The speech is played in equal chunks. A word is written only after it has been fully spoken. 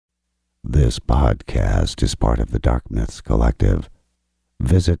This podcast is part of the Dark Myths Collective.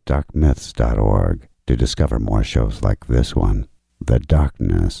 Visit darkmyths.org to discover more shows like this one. The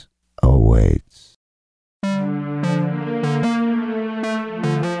darkness awaits.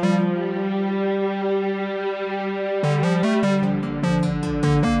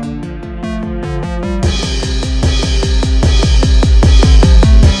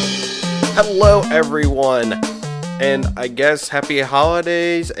 Hello everyone, and I guess happy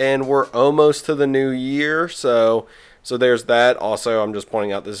holidays, and we're almost to the new year, so there's that. Also, I'm just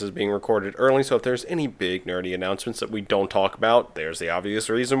pointing out this is being recorded early, so if there's any big nerdy announcements that we don't talk about, there's the obvious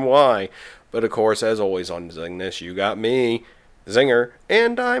reason why. But of course, as always on Zing This, you got me, Zinger,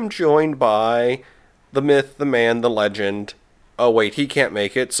 and I'm joined by the myth, the man, the legend. Oh wait, he can't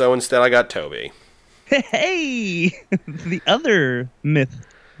make it, so instead I got Toby. Hey, the other myth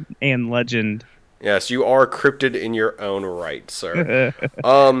and legend. Yes, you are cryptid in your own right, sir.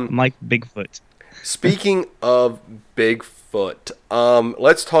 I'm like Bigfoot. Speaking of Bigfoot,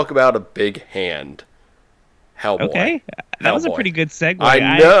 let's talk about a big hand. Hellboy. Okay, that was a pretty good segue.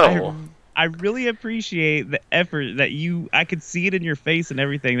 I know. I really appreciate the effort that I could see it in your face and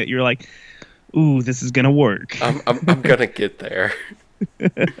everything that you're like, ooh, this is gonna work. I'm gonna get there.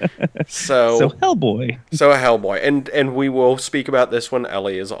 So Hellboy. So Hellboy, and we will speak about this when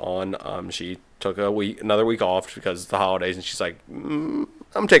Ellie is on. She took another week off because of the holidays, and she's like, I'm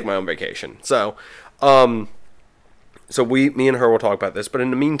taking my own vacation. So, me and her will talk about this. But in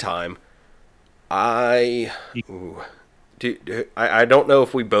the meantime, I don't know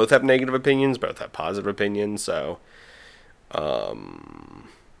if we both have negative opinions, both have positive opinions. So,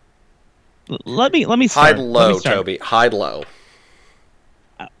 let me start. Hide low, Toby. Hide low.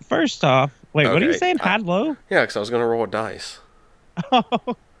 First off, wait, okay. What are you saying? Hide low? Yeah, because I was gonna roll a dice.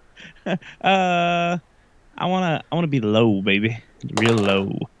 I wanna be low, baby, real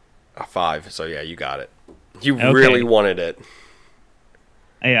low. A 5. So yeah, you got it. You really wanted it.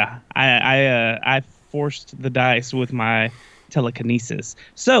 Yeah, I forced the dice with my telekinesis.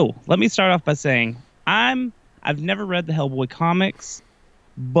 So let me start off by saying I've never read the Hellboy comics,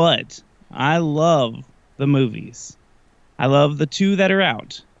 but I love the movies. I love the 2 that are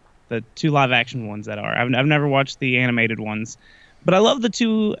out. The 2 live-action ones that are. I've never watched the animated ones, but I love the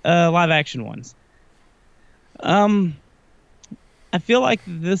 2 live-action ones. I feel like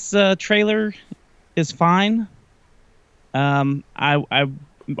this trailer is fine. I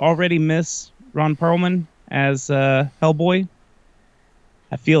already miss Ron Perlman as Hellboy.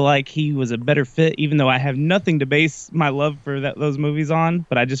 I feel like he was a better fit, even though I have nothing to base my love for those movies on,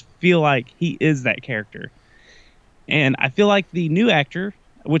 but I just feel like he is that character. And I feel like the new actor...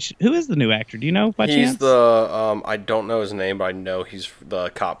 who is the new actor? Do you know by chance? He's the, I don't know his name, but I know he's the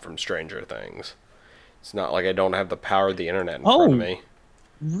cop from Stranger Things. It's not like I don't have the power of the internet in front of me.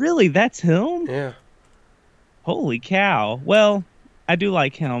 Really? That's him? Yeah. Holy cow. Well, I do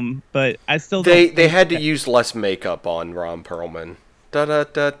like him, but I still don't... They had to use less makeup on Ron Perlman.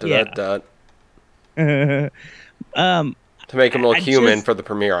 To make him look human for the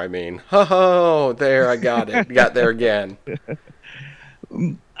premiere, I mean. Oh, there, I got it. Got there again.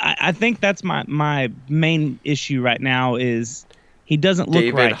 I think that's my main issue right now is he doesn't look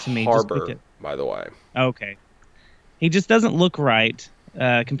David right to me. Harbour, by the way. Okay. He just doesn't look right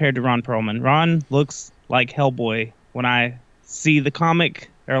compared to Ron Perlman. Ron looks like Hellboy. When I see the comic,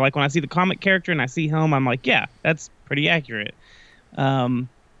 or like when I see the comic character and I see him, I'm like, yeah, that's pretty accurate.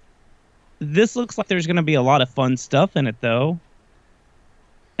 This looks like there's going to be a lot of fun stuff in it, though.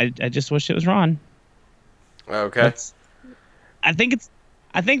 I just wish it was Ron. Okay.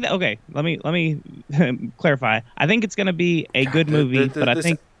 Okay, let me clarify. I think it's going to be a good movie, but I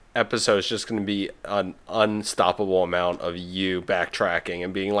think... episode is just going to be an unstoppable amount of you backtracking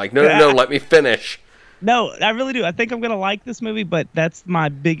and being like, no, let me finish. No, I really do. I think I'm going to like this movie, but that's my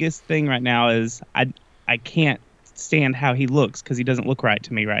biggest thing right now is I can't stand how he looks because he doesn't look right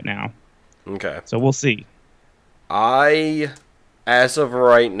to me right now. Okay. So we'll see. As of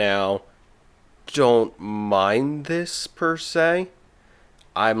right now, don't mind this per se.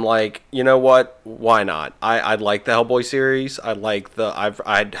 I'm like, you know what? Why not? I like the Hellboy series. I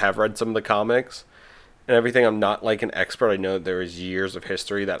have read some of the comics and everything. I'm not like an expert. I know there is years of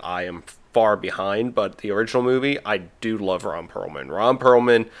history that I am far behind, but the original movie, I do love Ron Perlman. Ron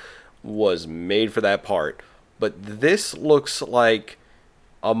Perlman was made for that part. But this looks like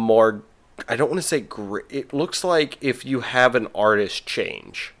a more, I don't want to say it looks like if you have an artist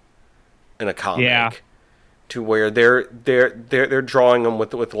change in a comic. Yeah. To where they're drawing them with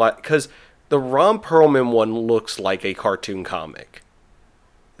because the Ron Perlman one looks like a cartoon comic.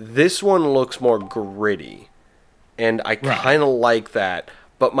 This one looks more gritty, and I kind of like that.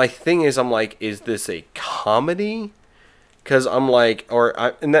 But my thing is, I'm like, is this a comedy? Because I'm like,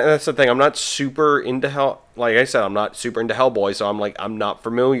 and that's the thing. I'm not super into like I said, I'm not super into Hellboy, so I'm like, I'm not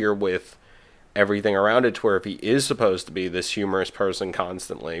familiar with everything around it to where if he is supposed to be this humorous person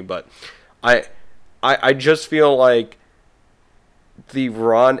constantly. But I just feel like the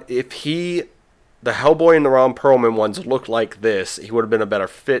Hellboy and the Ron Perlman ones looked like this, he would have been a better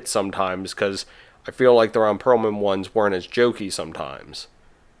fit sometimes, because I feel like the Ron Perlman ones weren't as jokey sometimes.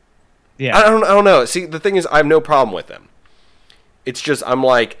 Yeah. I don't know. See, the thing is, I have no problem with him. It's just, I'm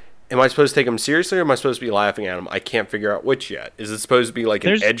like, am I supposed to take him seriously, or am I supposed to be laughing at him? I can't figure out which yet. Is it supposed to be like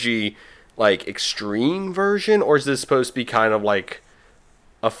an edgy, like, extreme version, or is this supposed to be kind of like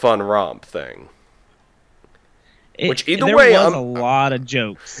a fun romp thing? Which either way, there was a lot of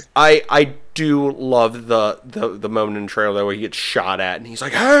jokes. I do love the moment in the trailer where he gets shot at and he's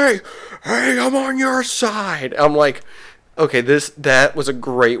like, "Hey, I'm on your side." I'm like, okay, that was a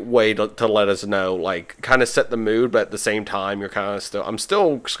great way to let us know, like, kind of set the mood, but at the same time, I'm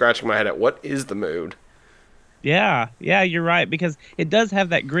still scratching my head at what is the mood. Yeah, you're right, because it does have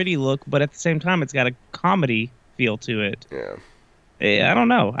that gritty look, but at the same time, it's got a comedy feel to it. Yeah. I don't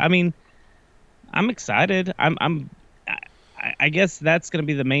know. I mean, I'm excited. I guess that's going to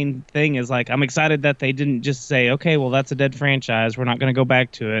be the main thing, is like, I'm excited that they didn't just say, okay, well, that's a dead franchise, we're not going to go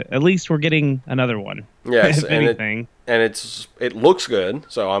back to it. At least we're getting another one. Yes, if anything. It looks good,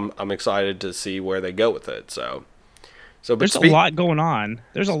 so I'm excited to see where they go with it. So there's a lot going on.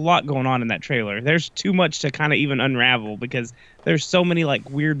 There's a lot going on in that trailer. There's too much to kind of even unravel, because there's so many like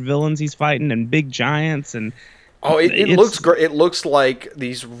weird villains he's fighting and big giants and. Oh, it looks great. It looks like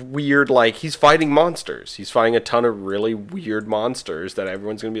these weird, like, he's fighting monsters. He's fighting a ton of really weird monsters that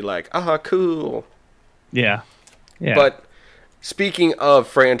everyone's going to be like, cool. Yeah. But speaking of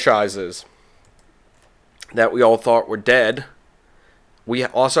franchises that we all thought were dead, we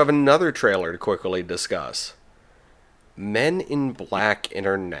also have another trailer to quickly discuss. Men in Black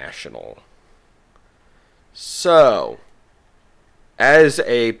International. So, as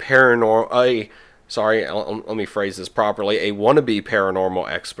a let me phrase this properly. A wannabe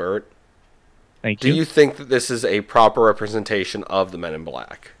paranormal expert. Thank you. Do you think that this is a proper representation of the Men in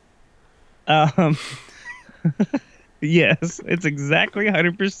Black? Yes, it's exactly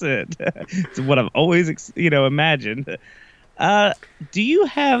 100%. It's what I've always, imagined. Do you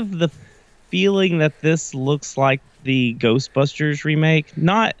have the feeling that this looks like the Ghostbusters remake?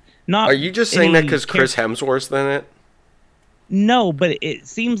 Not. Are you just saying that because Chris Hemsworth's in it? No, but it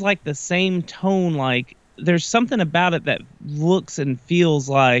seems like the same tone. Like, there's something about it that looks and feels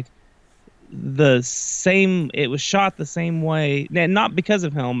like the same. It was shot the same way, not because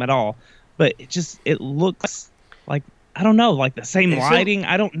of him at all, but it looks like, I don't know, like the same lighting.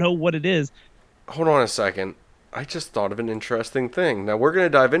 I don't know what it is. Hold on a second. I just thought of an interesting thing. Now, we're going to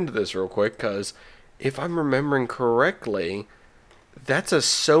dive into this real quick, because if I'm remembering correctly, that's a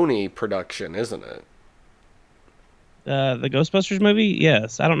Sony production, isn't it? The Ghostbusters movie?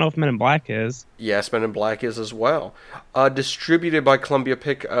 Yes. I don't know if Men in Black is. Yes, Men in Black is as well. Distributed by Columbia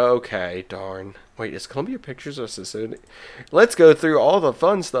Okay, darn. Wait, is Columbia Pictures or Sony? Let's go through all the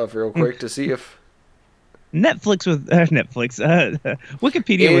fun stuff real quick to see if...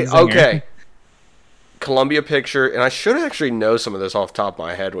 Wikipedia was okay. Columbia Picture, and I should actually know some of this off the top of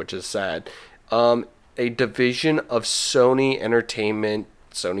my head, which is sad. A division of Sony Entertainment,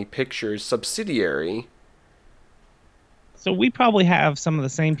 Sony Pictures subsidiary. So we probably have some of the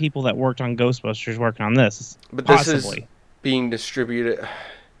same people that worked on Ghostbusters working on this. But possibly. This is being distributed...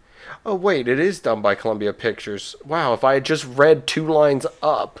 Oh, wait, it is done by Columbia Pictures. Wow, if I had just read 2 lines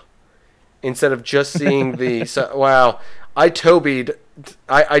up instead of just seeing the... wow, I Tobied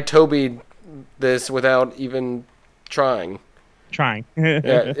this without even trying.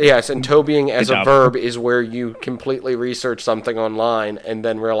 Yes, and Tobying as a verb is where you completely research something online and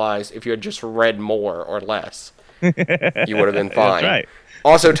then realize if you had just read more or less, you would have been fine. That's right.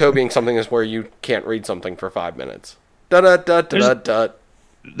 Also, Tobying something is where you can't read something for 5 minutes. There's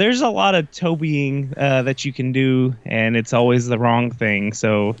a lot of Tobying that you can do, and it's always the wrong thing.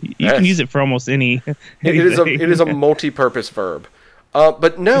 So you can use it for almost any. It is a multi-purpose verb.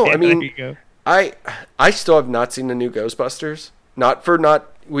 But no, I mean, I still have not seen the new Ghostbusters.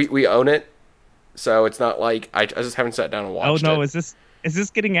 We own it, so it's not like I just haven't sat down and watched it. Oh no, is this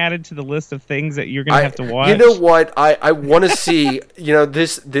getting added to the list of things that you're gonna have to watch? You know what? I want to see.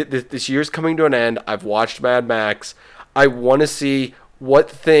 This year's coming to an end. I've watched Mad Max. I want to see what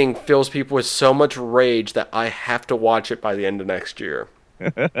thing fills people with so much rage that I have to watch it by the end of next year.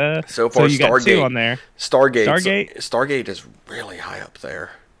 So far, you Stargate. got 2 on there. Stargate is really high up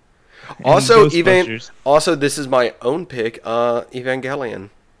there. Also, this is my own pick, Evangelion.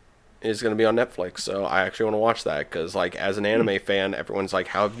 is going to be on Netflix, so I actually want to watch that because, like, as an anime fan, everyone's like,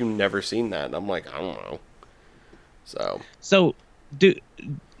 "How have you never seen that?" And I'm like, "I don't know." So do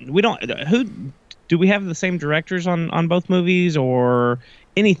we have the same directors on both movies or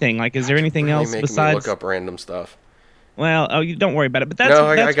anything? Like, is there anything really else making besides? me look up random stuff. Well, you don't worry about it. But that's No,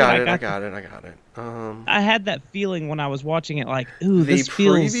 I that's got what it. I got it. I had that feeling when I was watching it, like, ooh, The this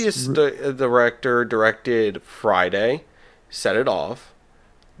feels. previous director directed Friday, Set It Off,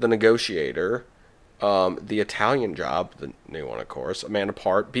 The Negotiator, The Italian Job, the new one, of course, Amanda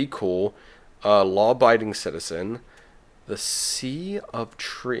Part, Be Cool, Law Abiding Citizen, The Sea of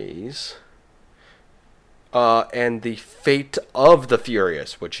Trees, and The Fate of the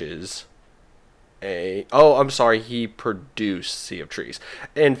Furious, which is he produced Sea of Trees.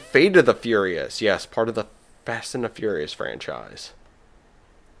 And Fate of the Furious, yes, part of the Fast and the Furious franchise.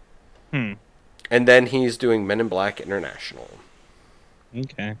 And then he's doing Men in Black International.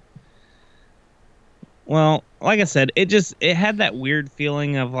 Okay. Well, like I said, it had that weird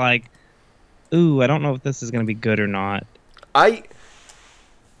feeling of like, ooh, I don't know if this is going to be good or not.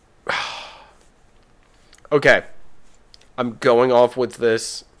 Okay. I'm going off with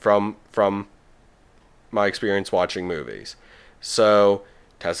this from my experience watching movies. So,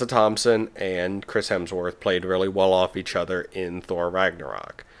 Tessa Thompson and Chris Hemsworth played really well off each other in Thor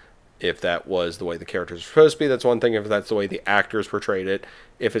Ragnarok. If that was the way the characters were supposed to be, that's one thing. If that's the way the actors portrayed it,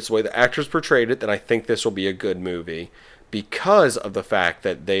 if it's the way the actors portrayed it, then I think this will be a good movie because of the fact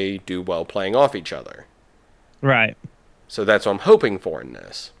that they do well playing off each other. Right. So that's what I'm hoping for in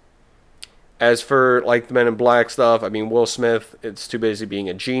this. As for, like, the Men in Black stuff, I mean, Will Smith, it's too busy being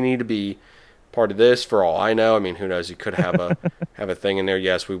a genie to be part of this, for all I know. I mean, who knows? He could have a thing in there.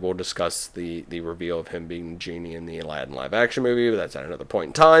 Yes, we will discuss the reveal of him being genie in the Aladdin live action movie, but that's at another point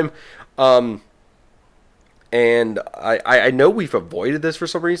in time. And I know we've avoided this for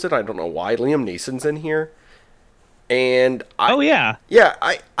some reason. I don't know why. Liam Neeson's in here. And yeah,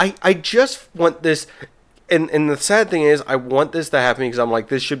 I just want this. And the sad thing is, I want this to happen because I'm like,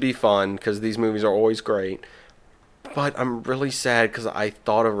 this should be fun because these movies are always great. But I'm really sad because I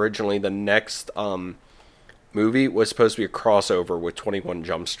thought originally the next movie was supposed to be a crossover with 21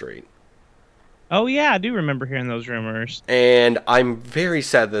 Jump Street. Oh, yeah, I do remember hearing those rumors. And I'm very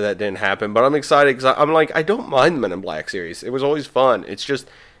sad that didn't happen. But I'm excited because I'm like, I don't mind the Men in Black series. It was always fun. It's just,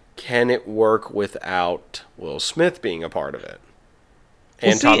 can it work without Will Smith being a part of it?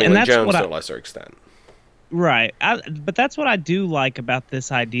 And Tommy Lee Jones to a lesser extent. Right. But that's what I do like about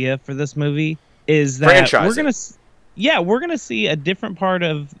this idea for this movie is that we're gonna see a different part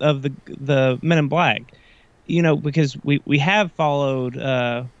of the Men in Black, because we have followed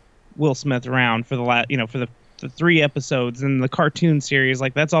Will Smith around for the 3 episodes in the cartoon series.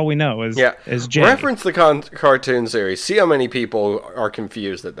 Like, that's all we know is Jay. Reference the cartoon series. See how many people are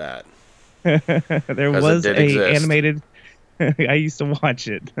confused at that. There was a animated. I used to watch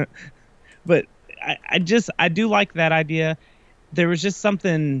it, but I do like that idea. There was just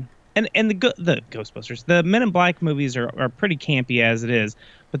something. And the Ghostbusters, the Men in Black movies are pretty campy as it is,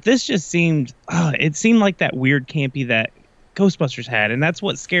 but this just seemed like that weird campy that Ghostbusters had, and that's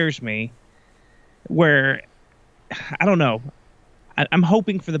what scares me. Where I don't know, I'm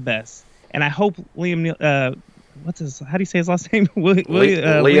hoping for the best, and I hope Liam. How do you say his last name?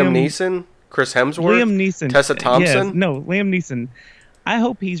 Liam Neeson, Chris Hemsworth, Liam Neeson, Tessa Thompson. Yes, no, Liam Neeson. I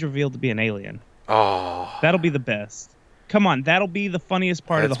hope he's revealed to be an alien. Oh, that'll be the best. Come on, that'll be the funniest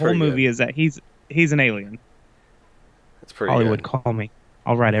part of the whole movie is that he's an alien. That's pretty Hollywood, good. Call me.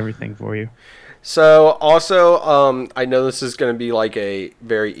 I'll write everything for you. So, also, I know this is going to be like a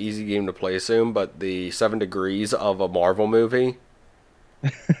very easy game to play soon, but the 7 Degrees of a Marvel movie.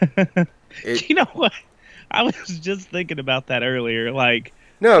 You know what? I was just thinking about that earlier. Like,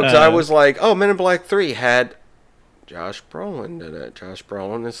 no, because I was like, oh, Men in Black 3 had Josh Brolin in it. Josh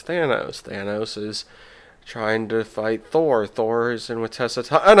Brolin is Thanos. Thanos is trying to fight Thor. Thor is in with Tessa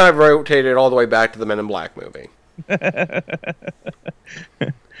Thompson. And I've rotated all the way back to the Men in Black movie.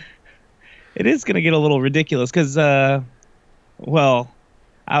 It is going to get a little ridiculous because, I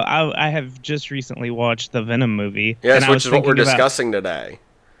have just recently watched the Venom movie. Yes, which is what we're discussing today.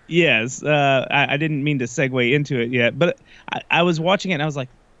 Yes, I didn't mean to segue into it yet, but I was watching it and I was like,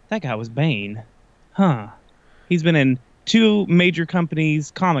 that guy was Bane. Huh. He's been in 2 major companies'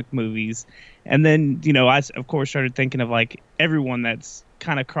 comic movies. And then, I, of course, started thinking of, like, everyone that's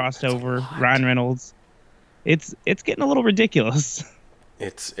kind of crossed over. Ryan Reynolds. It's getting a little ridiculous.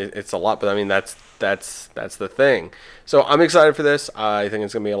 It's a lot, but I mean, that's the thing. So I'm excited for this. I think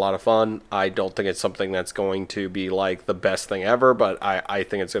it's going to be a lot of fun. I don't think it's something that's going to be, like, the best thing ever, but I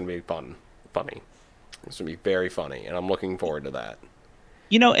think it's going to be funny. It's going to be very funny, and I'm looking forward to that.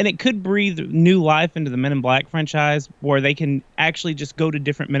 And it could breathe new life into the Men in Black franchise where they can actually just go to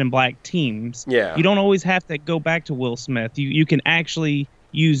different Men in Black teams. Yeah. You don't always have to go back to Will Smith. You can actually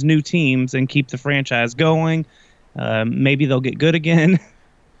use new teams and keep the franchise going. Maybe they'll get good again.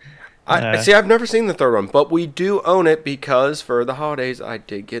 I've never seen the third one, but we do own it because for the holidays, I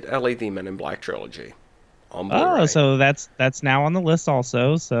did get Ellie the Men in Black trilogy on Blu-ray. Oh, so that's now on the list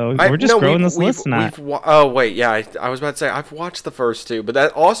also. So we're just growing this list tonight. Oh, wait, yeah, I was about to say, I've watched the first two, but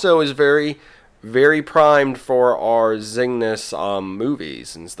that also is very, very primed for our Zingness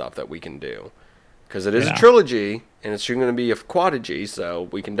movies and stuff that we can do. Because it is a trilogy, and it's going to be a quadrilogy, so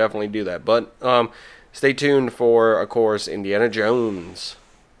we can definitely do that. But stay tuned for, of course, Indiana Jones.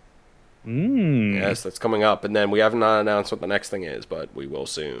 Yes, that's coming up. And then we have not announced what the next thing is, but we will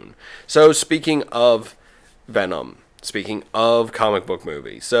soon. So speaking of Venom, speaking of comic book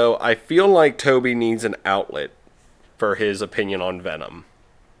movies, so I feel like Toby needs an outlet for his opinion on Venom.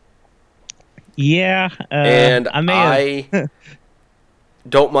 Yeah. And I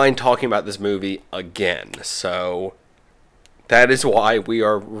don't mind talking about this movie again. So that is why we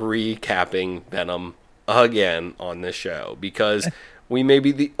are recapping Venom again on this show, because we may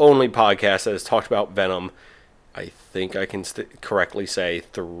be the only podcast that has talked about Venom, I think I can correctly say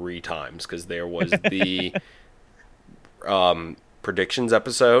 3 times, because there was the predictions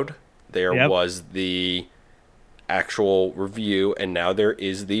episode, there was the actual review, and now there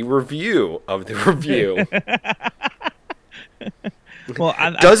is the review of the review. Well,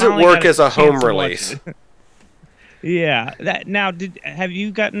 does it work as a home release? Yeah. Have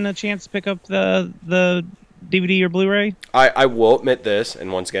you gotten a chance to pick up the DVD or Blu-ray? I will admit this,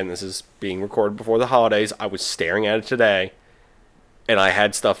 and once again, this is being recorded before the holidays. I was staring at it today, and I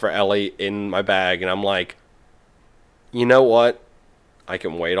had stuff for Ellie in my bag, and I'm like, you know what? I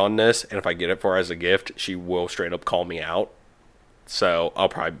can wait on this, and if I get it for her as a gift, she will straight up call me out. So I'll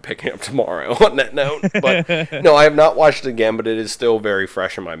probably be picking it up tomorrow on that note. But no, I have not watched it again, but it is still very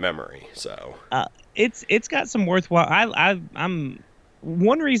fresh in my memory. So it's got some worthwhile. I'm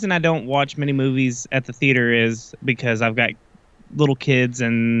one reason I don't watch many movies at the theater is because I've got little kids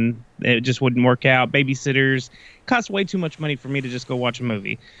and it just wouldn't work out. Babysitters, it costs way too much money for me to just go watch a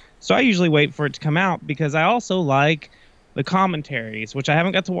movie. So I usually wait for it to come out because I also like the commentaries, which I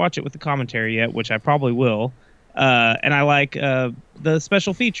haven't got to watch it with the commentary yet, which I probably will. And I like the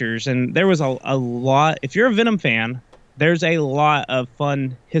special features. And there was a lot. If you're a Venom fan, there's a lot of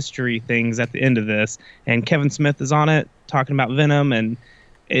fun history things at the end of this. And Kevin Smith is on it talking about Venom, and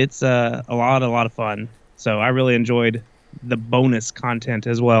it's a lot of fun. So I really enjoyed the bonus content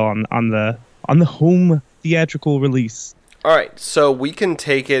as well on the home theatrical release. All right, so we can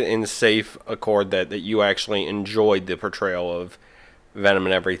take it in safe accord that you actually enjoyed the portrayal of Venom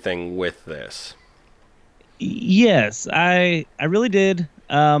and everything with this. Yes, I really did.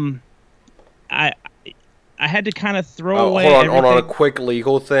 I had to kind of throw away hold on, a quick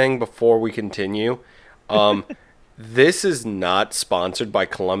legal thing before we continue. This is not sponsored by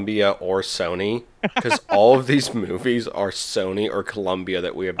Columbia or Sony, because all of these movies are Sony or Columbia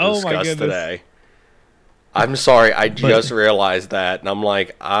that we have discussed today. I'm sorry, I just realized that, and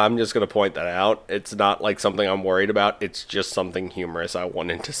I'm just going to point that out. It's not like something I'm worried about. It's just something humorous I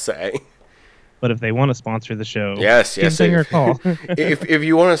wanted to say. But if they want to sponsor the show, yes, give them a call. if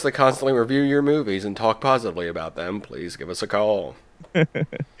you want us to constantly review your movies and talk positively about them, please give us a call.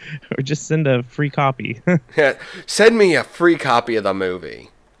 Or just send a free copy. Yeah, send me a free copy of the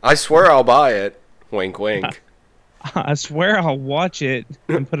movie. I swear I'll buy it. Wink, wink. I swear I'll watch it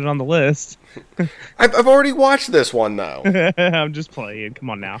and put it on the list. I've already watched this one, though. I'm just playing.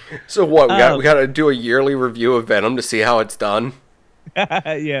 Come on now. So what? We got to do a yearly review of Venom to see how it's done?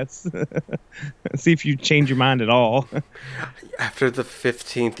 Yes. See if you change your mind at all. After the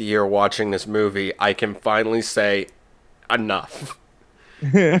 15th year watching this movie, I can finally say enough.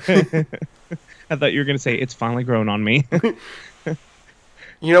 I thought you were going to say it's finally grown on me.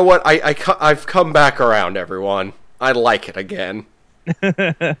 You know what? I've come back around, everyone. I like it again.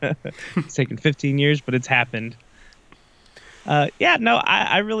 It's taken 15 years, but it's happened.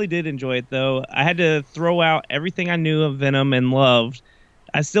 I really did enjoy it, though. I had to throw out everything I knew of Venom and loved.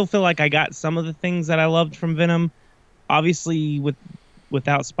 I still feel like I got some of the things that I loved from Venom. Obviously,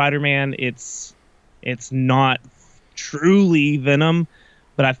 without Spider-Man, it's not truly Venom,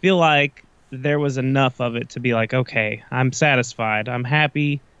 but I feel like there was enough of it to be like, okay, I'm satisfied. I'm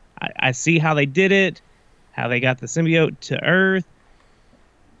happy. I see how they did it, how they got the symbiote to Earth.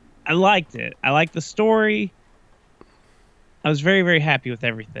 I liked it. I liked the story. I was very, very happy with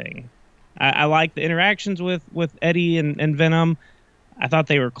everything. I liked the interactions with Eddie and Venom. I thought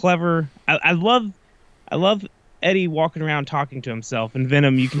they were clever. I love Eddie walking around talking to himself, and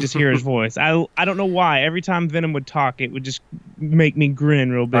Venom, you can just hear his voice. I don't know why. Every time Venom would talk, it would just make me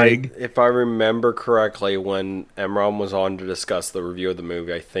grin real big. If I remember correctly, when Emron was on to discuss the review of the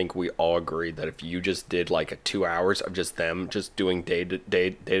movie, I think we all agreed that if you just did like a 2 hours of just them just doing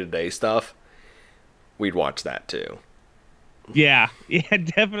day-to-day stuff, we'd watch that too. Yeah,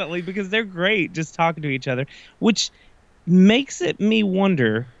 definitely, because they're great just talking to each other, which makes it me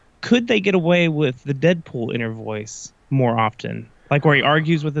wonder, could they get away with the Deadpool inner voice more often? Like where he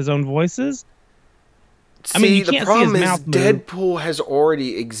argues with his own voices? See, I mean, you the can't problem see his is mouth move. Deadpool has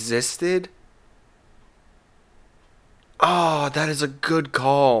already existed. Oh, that is a good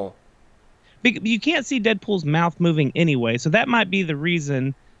call. You can't see Deadpool's mouth moving anyway, so that might be the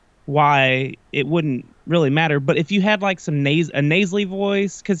reason why it wouldn't really matter. But if you had like a nasally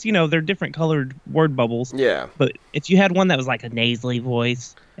voice, because they're different colored word bubbles. Yeah. But if you had one that was like a nasally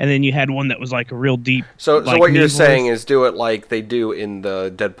voice, and then you had one that was like a real deep. So like, what you're voice, saying is do it like they do in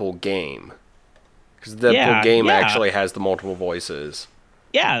the Deadpool game, because the Deadpool game actually has the multiple voices.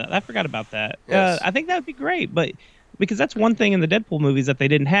 Yeah, I forgot about that. Yes. I think that would be great, but because that's one thing in the Deadpool movies that they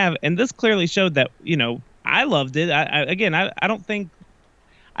didn't have, and this clearly showed that. I loved it.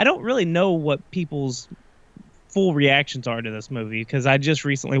 I don't really know what people's full reactions are to this movie because I just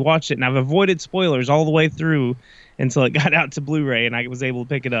recently watched it and I've avoided spoilers all the way through until it got out to Blu-ray and I was able to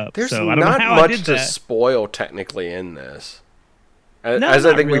pick it up. There's so I don't not know how much I did to that. spoil technically in this. No, As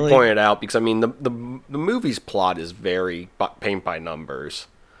I not think we really. pointed out, because I mean the movie's plot is very paint by numbers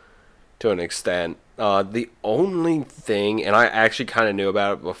to an extent. The only thing, and I actually kind of knew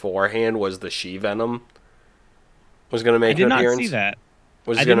about it beforehand, was the She-Venom was going to make I did an not appearance. see that.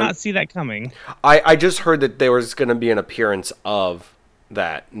 Was I did not see that coming. I just heard that there was going to be an appearance of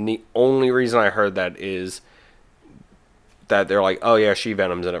that. And the only reason I heard that is that they're like, oh yeah,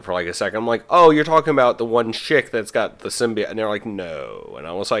 She-Venom's in it for like a second. I'm like, oh, you're talking about the one chick that's got the symbiote. And they're like, no. And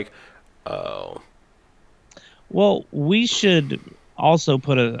I was like, oh. Well, we should also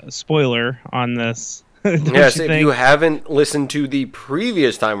put a spoiler on this. Yes, if you haven't listened to the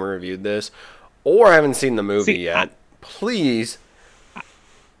previous time we reviewed this, or haven't seen the movie yet, please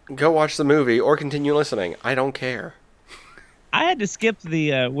go watch the movie or continue listening. I don't care. I had to skip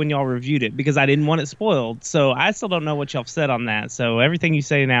the when y'all reviewed it because I didn't want it spoiled. So I still don't know what y'all said on that. So everything you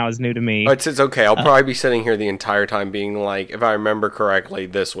say now is new to me. It's okay. I'll probably be sitting here the entire time being like, if I remember correctly,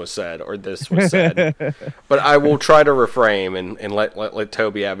 this was said or this was said. But I will try to refrain and let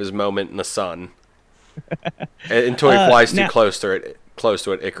Toby have his moment in the sun until he flies too close to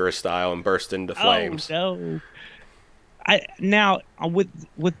it, Icarus style, and bursts into flames. Oh no!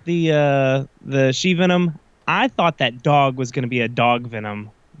 With the She-Venom, I thought that dog was going to be a dog Venom.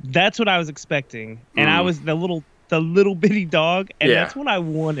 That's what I was expecting, and I was the little bitty dog, and that's what I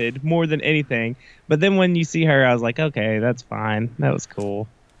wanted more than anything. But then when you see her, I was like, okay, that's fine. That was cool.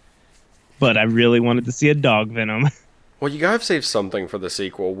 But I really wanted to see a dog Venom. Well, you gotta save something for the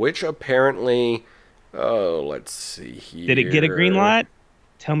sequel, which apparently, let's see here. Did it get a green light?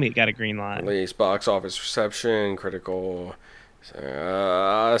 Tell me it got a green light. Release, box office reception, critical,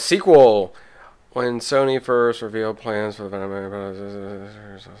 sequel. When Sony first revealed plans for Venom,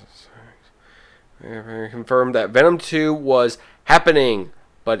 confirmed that Venom 2 was happening,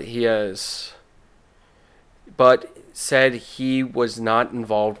 but said he was not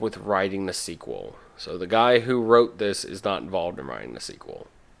involved with writing the sequel. So the guy who wrote this is not involved in writing the sequel.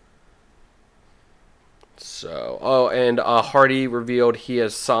 So, and Hardy revealed he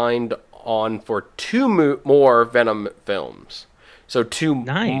has signed on for 2 more Venom films. So 2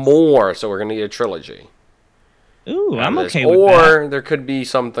 more, so we're going to get a trilogy. Ooh, I'm okay with that. Or there could be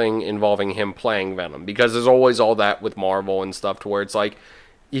something involving him playing Venom, because there's always all that with Marvel and stuff to where it's like,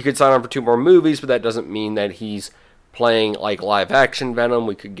 you could sign on for 2 more movies, but that doesn't mean that he's playing like live action Venom.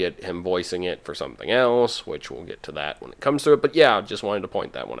 We could get him voicing it for something else, which we'll get to that when it comes to it. But yeah, just wanted to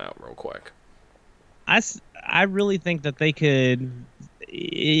point that one out real quick. I really think that they could,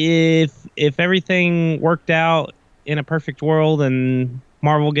 if everything worked out in a perfect world and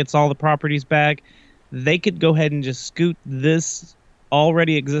Marvel gets all the properties back, they could go ahead and just scoot this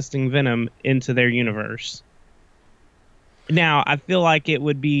already existing Venom into their universe. Now, I feel like it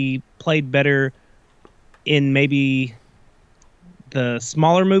would be played better in maybe the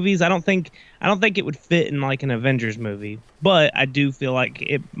smaller movies. I don't think it would fit in like an Avengers movie, but I do feel like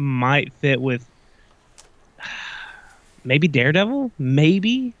it might fit with maybe Daredevil,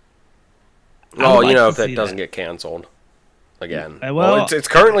 maybe. Well, if that doesn't get canceled again. Well, it's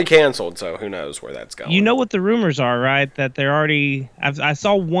currently canceled, so who knows where that's going. You know what the rumors are, right? That they're already. I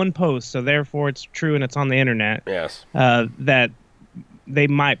saw one post, so therefore it's true and it's on the internet. Yes. That they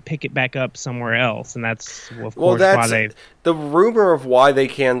might pick it back up somewhere else, and that's of Well, course why that's they. the rumor of why they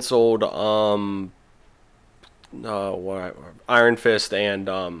canceled Iron Fist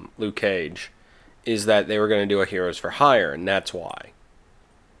and Luke Cage is that they were going to do a Heroes for Hire, and that's why.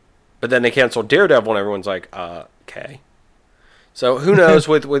 But then they canceled Daredevil, and everyone's like, okay. So who knows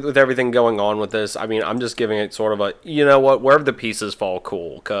with everything going on with this? I mean, I'm just giving it sort of a, you know what, wherever the pieces fall,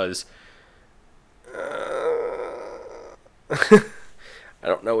 cool, because I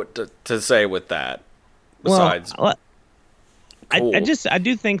don't know what to say with that. Besides, well, cool. I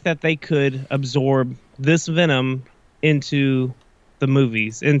do think that they could absorb this Venom into the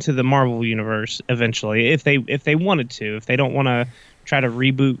movies, into the Marvel universe eventually, if they wanted to. If they don't want to try to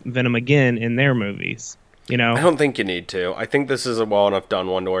reboot Venom again in their movies, you know. I don't think you need to. I think this is a well enough done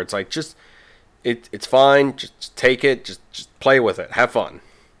one where it's like it's fine. Just take it. Just play with it. Have fun.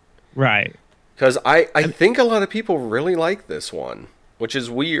 Right. Because I think a lot of people really like this one, which is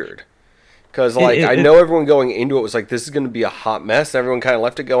weird. Because I know everyone going into it was like, this is going to be a hot mess. Everyone kind of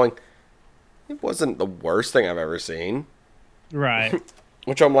left it going, it wasn't the worst thing I've ever seen. Right.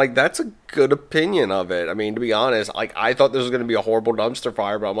 Which I'm like, that's a good opinion of it. I mean, to be honest, like, I thought this was going to be a horrible dumpster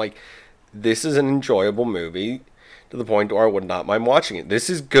fire, but I'm like, this is an enjoyable movie to the point where I would not mind watching it. This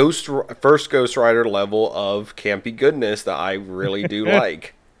is first Ghost Rider level of campy goodness that I really do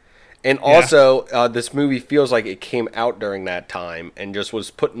like. And also, this movie feels like it came out during that time and just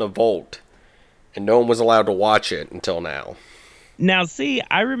was put in a vault, and no one was allowed to watch it until now. Now, see,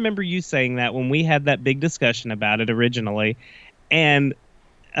 I remember you saying that when we had that big discussion about it originally, and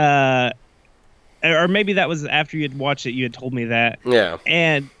or maybe that was after you had watched it. You had told me that. Yeah.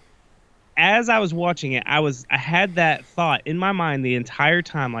 And as I was watching it, I had that thought in my mind the entire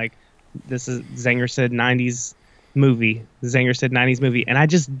time, like, this is Zanger said 90s movie. Zanger said 90s movie, and I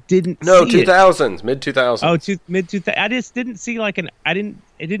just didn't see 2000s, it. mid 2000s. Oh, mid 2000s. I just didn't see it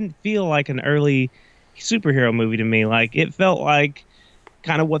didn't feel like an early superhero movie to me. Like, it felt like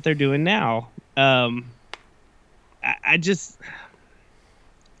kind of what they're doing now. I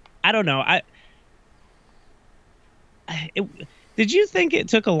don't know. Did you think it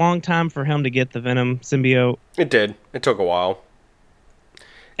took a long time for him to get the Venom symbiote? It did. It took a while.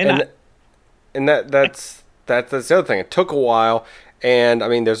 And that's the other thing. It took a while, and I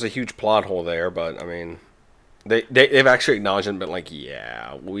mean, there's a huge plot hole there. But I mean, they've actually acknowledged it and been like,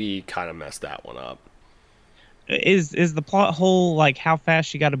 yeah, we kind of messed that one up. Is the plot hole like how fast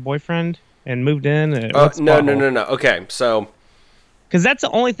she got a boyfriend and moved in? No. Okay, so because that's the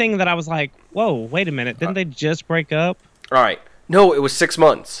only thing that I was like, whoa, wait a minute, didn't they just break up? All right, no, it was 6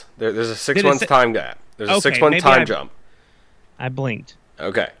 months. There's a 6 month time gap. There's a 6 month time jump. I blinked.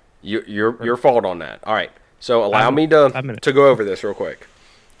 Okay, your fault on that. All right, so allow me to go over this real quick.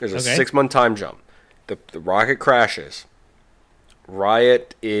 There's a 6 month time jump. The rocket crashes.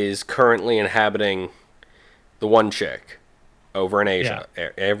 Riot is currently inhabiting the one chick over in Asia,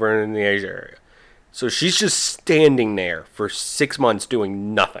 over in the Asia area. So she's just standing there for 6 months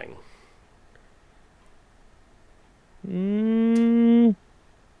doing nothing.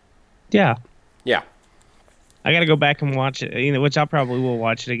 Yeah. Yeah. I got to go back and watch it, which I probably will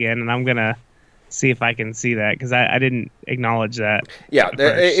watch it again, and I'm going to see if I can see that, because I didn't acknowledge that. Yeah,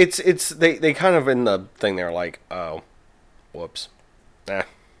 they kind of in the thing they're like, oh, whoops.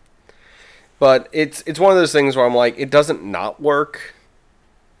 But it's one of those things where I'm like, it doesn't not work,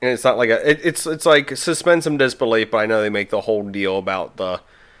 and it's not like it's like suspend some disbelief. But I know they make the whole deal about the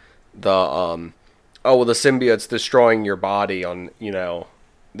symbiote's destroying your body on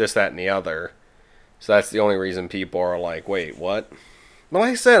this, that, and the other. So that's the only reason people are like, wait, what? But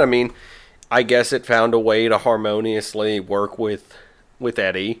like I said, I mean, I guess it found a way to harmoniously work with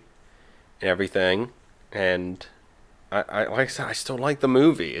Eddie and everything, and. I like I said, I still like the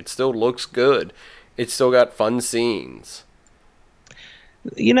movie. It still looks good. It's still got fun scenes.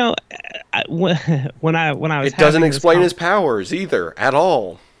 When I was, it doesn't explain his powers either at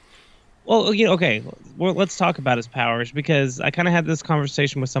all. Well, okay. Well, let's talk about his powers, because I kind of had this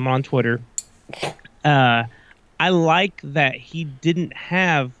conversation with someone on Twitter. I like that he didn't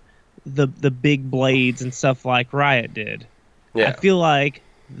have the big blades and stuff like Riot did. Yeah. I feel like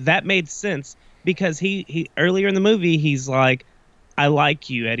that made sense. Because he earlier in the movie, he's like, I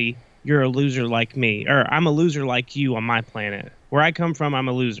like you, Eddie. You're a loser like me. Or I'm a loser like you on my planet. Where I come from, I'm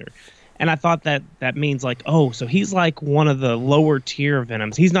a loser. And I thought that means like, oh, so he's like one of the lower tier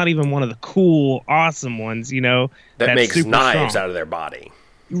Venoms. He's not even one of the cool, awesome ones, that makes knives out of their body.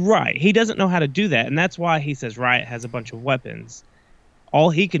 Right. He doesn't know how to do that. And that's why he says Riot has a bunch of weapons.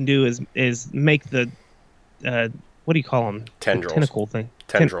 All he can do is make the, what do you call them? Tendrils. The tentacle thing.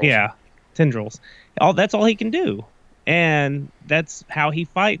 Tendrils. Tendrils. That's all he can do. And that's how he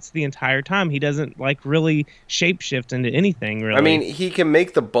fights the entire time. He doesn't like really shapeshift into anything, really. I mean, he can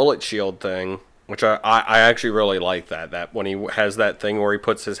make the bullet shield thing, which I actually really like that when he has that thing where he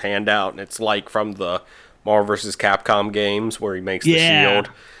puts his hand out and it's like from the Marvel vs. Capcom games where he makes the shield.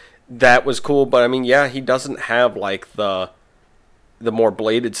 That was cool, but I mean, yeah, he doesn't have like the more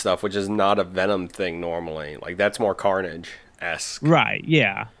bladed stuff, which is not a Venom thing normally. Like, that's more Carnage-esque. Right,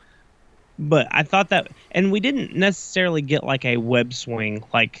 yeah. But I thought that, and we didn't necessarily get like a web swing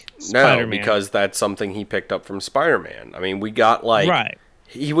like Spider-Man. No, because that's something he picked up from Spider-Man. I mean, we got like, right.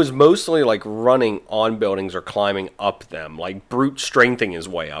 He was mostly like running on buildings or climbing up them, like brute strengthing his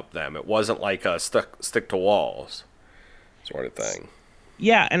way up them. It wasn't like a stick to walls sort of thing.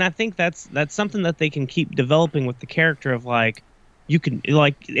 Yeah, and I think that's something that they can keep developing with the character of like, you can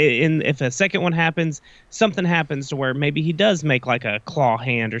like if a second one happens, something happens to where maybe he does make like a claw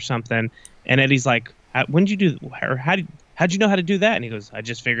hand or something, and Eddie's like, "When did you do? Or how'd you know how to do that?" And he goes, "I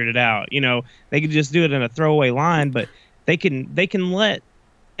just figured it out." You know, they could just do it in a throwaway line, but they can let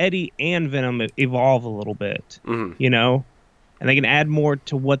Eddie and Venom evolve a little bit, you know, and they can add more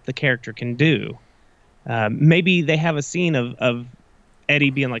to what the character can do. Maybe they have a scene of Eddie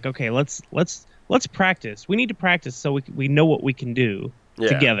being like, "Okay, let's practice. We need to practice so we know what we can do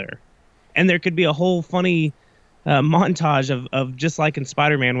together." And there could be a whole funny montage of just like in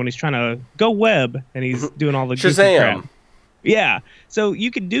Spider-Man when he's trying to go web and he's doing all the Shazam crap. Yeah. So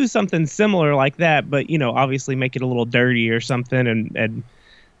you could do something similar like that, but, you know, obviously make it a little dirty or something and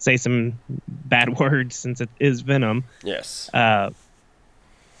say some bad words since it is Venom. Yes. But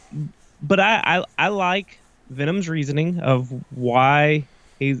I like Venom's reasoning of why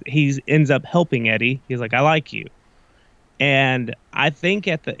he's ends up helping Eddie. He's like, "I like you," and I think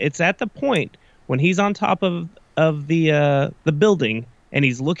it's at the point when he's on top of the building and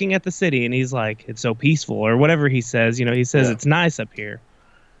he's looking at the city and he's like, "It's so peaceful," or whatever he says. You know, he says it's nice up here,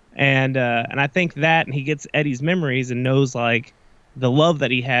 and I think that, and he gets Eddie's memories and knows like the love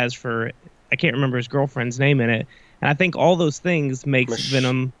that he has for, I can't remember his girlfriend's name in it, and I think all those things makes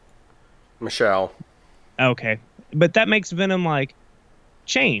Venom. Michelle. Okay, but that makes Venom like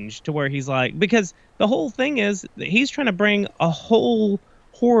change to where he's like, because the whole thing is that he's trying to bring a whole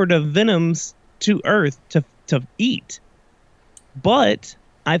horde of Venoms to Earth to eat. But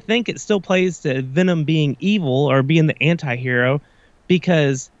I think it still plays to Venom being evil or being the anti-hero,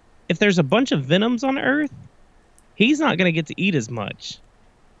 because if there's a bunch of Venoms on Earth, he's not going to get to eat as much.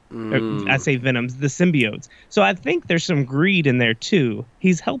 I say Venoms, the symbiotes. So I think there's some greed in there too.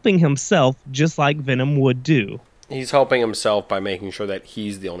 He's helping himself just like Venom would do. He's helping himself by making sure that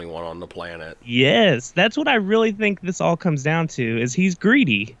he's the only one on the planet. Yes, that's what I really think this all comes down to, is he's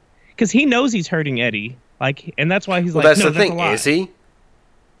greedy. Because he knows he's hurting Eddie. Like, and that's why he's like, that's no, the thing, is he?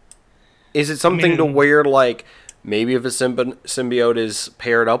 Is it something to where, like, maybe if a symbiote is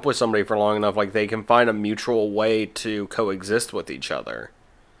paired up with somebody for long enough, like, they can find a mutual way to coexist with each other?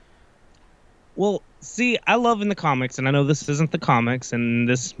 Well, see, I love in the comics, and I know this isn't the comics, and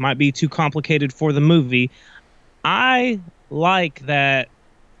this might be too complicated for the movie. I like that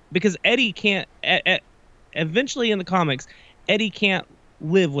because Eddie can't. Eventually, in the comics, Eddie can't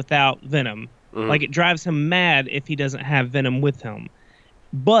live without Venom. Mm-hmm. Like, it drives him mad if he doesn't have Venom with him.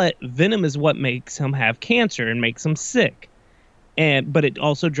 But Venom is what makes him have cancer and makes him sick. But it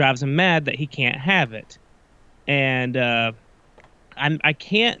also drives him mad that he can't have it. And I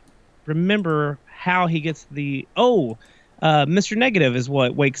can't remember how he gets the... Mr. Negative is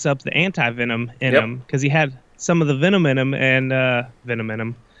what wakes up the anti-Venom in him, because he had some of the Venom in him and Venom in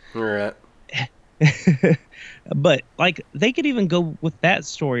him. Right. But like, they could even go with that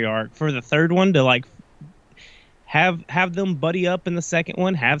story arc for the third one to like have them buddy up in the second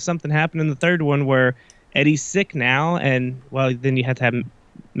one, have something happen in the third one where Eddie's sick now, and well, then you have to have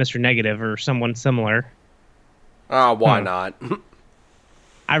Mr. Negative or someone similar. Why not?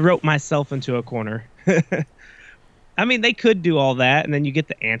 I wrote myself into a corner. I mean, they could do all that, and then you get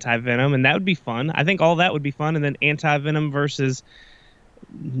the anti-Venom, and that would be fun. I think all that would be fun, and then anti-Venom versus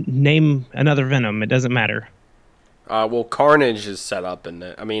name another Venom. It doesn't matter. Well, Carnage is set up in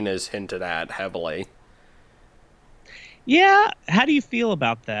it. I mean, is hinted at heavily. Yeah, how do you feel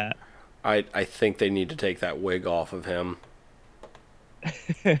about that? I think they need to take that wig off of him.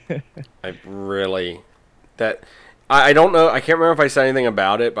 I don't know. I can't remember if I said anything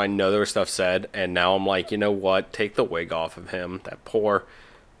about it, but I know there was stuff said, and now I'm like, you know what? Take the wig off of him. That poor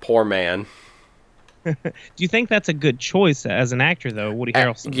man. Do you think that's a good choice as an actor, though, Woody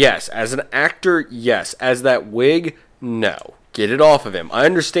Harrelson? Yes. As an actor, yes. As that wig, no. Get it off of him. I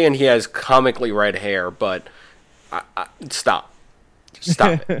understand he has comically red hair, but stop.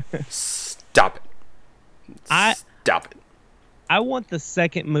 Stop it. Stop it. Stop it. I want the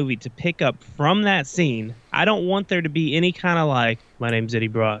second movie to pick up from that scene. I don't want there to be any kind of like, my name's Eddie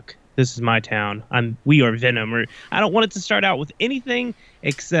Brock. This is my town. We are Venom. Or I don't want it to start out with anything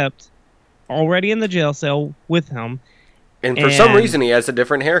except already in the jail cell with him. And for some reason, he has a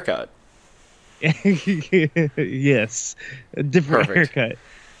different haircut. Yes, a different Perfect.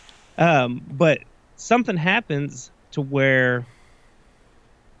 haircut. But something happens to where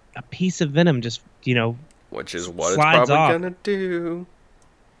a piece of Venom just, Which is what it's slides probably off. going to do.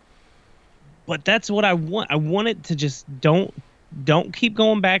 But that's what I want. I want it to just don't keep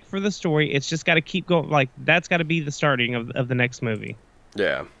going back for the story. It's just got to keep going. Like, that's got to be the starting of the next movie.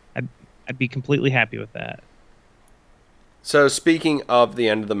 Yeah. I'd be completely happy with that. So speaking of the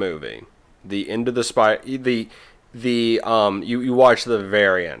end of the movie, the end of the spy, you watched the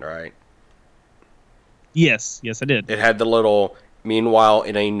very end, right? Yes, I did. It had the little meanwhile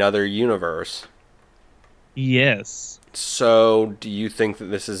in another universe. Yes. So do you think that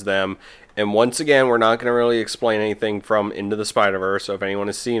this is them? And once again, we're not going to really explain anything from Into the Spider-Verse. So if anyone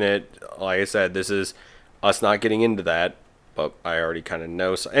has seen it, like I said, this is us not getting into that. But I already kind of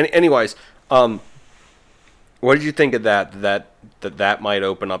know. So, anyways, what did you think of that might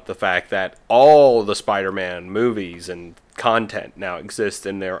open up the fact that all the Spider-Man movies and content now exist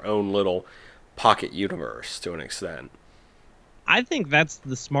in their own little pocket universe to an extent? I think that's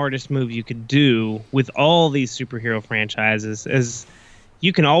the smartest move you could do with all these superhero franchises. Is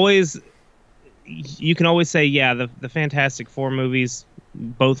you can always say, yeah, the Fantastic Four movies,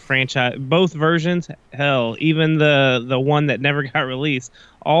 both versions, hell, even the one that never got released,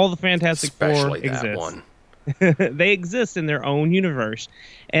 all the Fantastic Four Especially that exist. one. They exist in their own universe.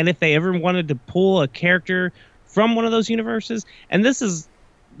 And if they ever wanted to pull a character from one of those universes, and this is,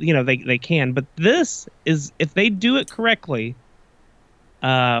 they can, but this is, if they do it correctly,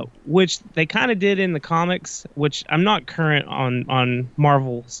 which they kind of did in the comics, which I'm not current on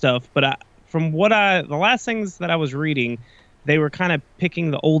Marvel stuff, but the last things that I was reading, they were kind of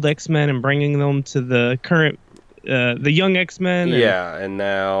picking the old X-Men and bringing them to the current, the young X-Men. Yeah, and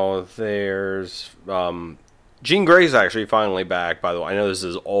now there's Jean Grey's actually finally back, by the way. I know this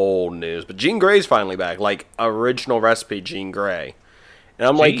is old news, but Jean Grey's finally back, like original recipe Jean Grey. And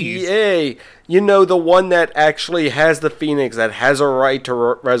I'm like, yay! The one that actually has the Phoenix, that has a right to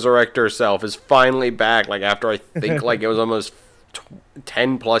resurrect herself, is finally back, like after I think like it was almost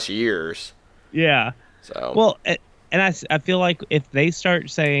 10 plus years. Yeah. So well, and I feel like if they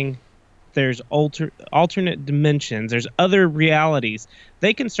start saying there's alternate dimensions, there's other realities,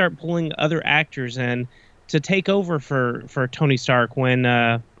 they can start pulling other actors in to take over for Tony Stark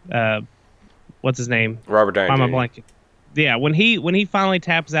when what's his name? Robert Downey Jr. I'm blanking. Yeah, when he finally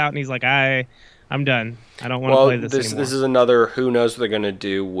taps out and he's like, I'm done. I don't want to play this anymore. This is another who knows what they're gonna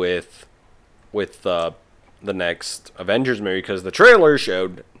do with the next Avengers movie, because the trailer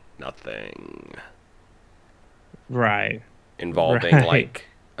showed nothing. Right. Involving like,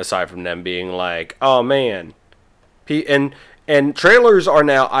 aside from them being like, oh man, and trailers are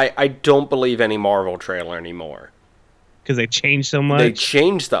now, I don't believe any Marvel trailer anymore. Because they changed so much. They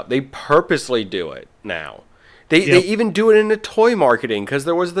change stuff. They purposely do it now. They even do it in the toy marketing, because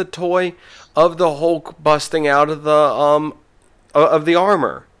there was the toy of the Hulk busting out of the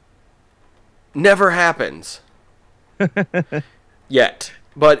armor. Never happens. Yet.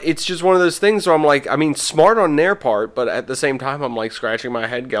 But it's just one of those things where I'm like, I mean, smart on their part, but at the same time, I'm like scratching my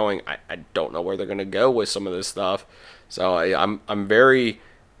head going, I don't know where they're going to go with some of this stuff. So I'm very,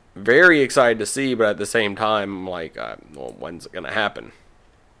 very excited to see, but at the same time, I'm like, well, when's it going to happen?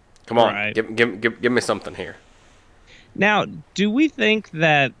 Come on, right. give me something here. Now, do we think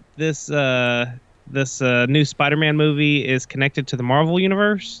that this new Spider-Man movie is connected to the Marvel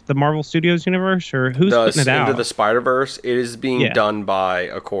universe, the Marvel Studios universe, or who's putting it out? Into the Spider-Verse, it is being done by,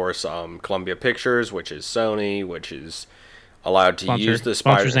 of course, Columbia Pictures, which is Sony, which is allowed to use the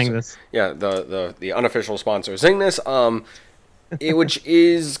Spider-Man. Yeah, the unofficial sponsor, Zingness, which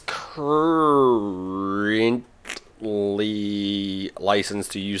is currently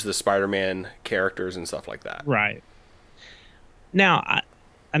licensed to use the Spider-Man characters and stuff like that. Right. Now,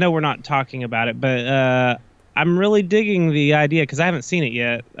 I know we're not talking about it, but I'm really digging the idea, because I haven't seen it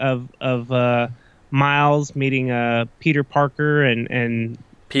yet, of Miles meeting Peter Parker and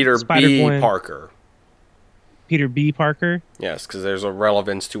Peter B. Parker. Peter B. Parker? Yes, because there's a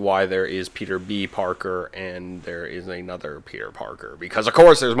relevance to why there is Peter B. Parker and there is another Peter Parker. Because, of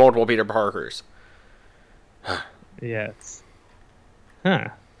course, there's multiple Peter Parkers. Yes. Huh.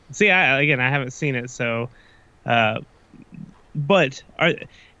 See, I haven't seen it, so... but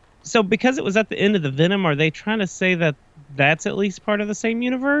so because it was at the end of the Venom, are they trying to say that that's at least part of the same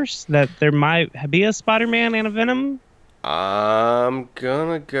universe? That there might be a Spider-Man and a Venom? I'm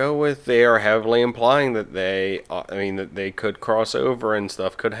gonna go with they are heavily implying that that they could cross over and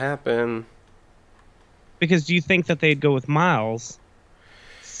stuff could happen. Because do you think that they'd go with Miles?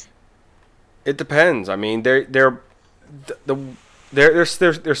 It depends. I mean, they're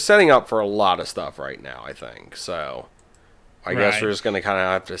setting up for a lot of stuff right now, I think. So, I guess we're just gonna kind of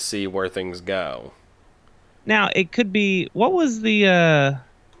have to see where things go. Now, it could be. What was the?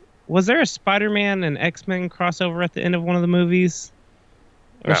 Was there a Spider-Man and X-Men crossover at the end of one of the movies,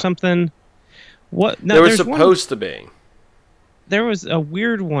 or something? What? No, there was supposed to be. There was a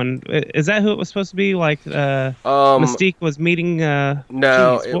weird one. Is that who it was supposed to be? Like, Mystique was meeting.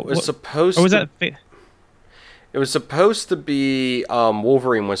 No, it was supposed. Or was to, that? It was supposed to be.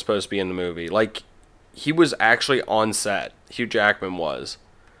 Wolverine was supposed to be in the movie. Like, he was actually on set. Hugh Jackman was,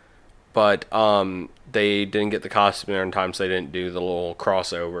 but they didn't get the costume there in time, so they didn't do the little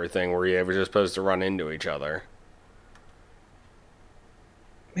crossover thing where you were just supposed to run into each other.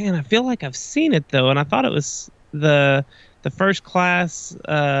 Man, I feel like I've seen it though, and I thought it was the First Class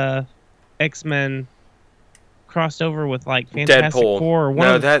X-Men crossed over with like Fantastic Deadpool. Four. Or one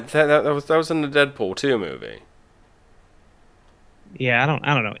No, that was in the Deadpool 2 movie. Yeah,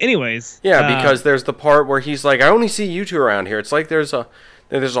 I don't know. Anyways, yeah, because there's the part where he's like, I only see you two around here. It's like there's a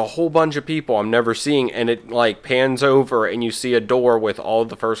whole bunch of people I'm never seeing, and it like pans over and you see a door with all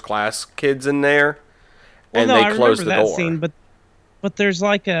the First Class kids in there, and they close the door. Scene, but there's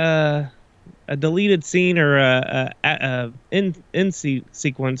like a deleted scene or a end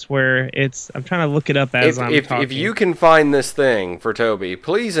sequence where it's. I'm trying to look it up as I'm talking. If you can find this thing for Toby,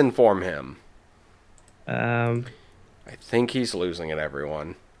 please inform him. I think he's losing it,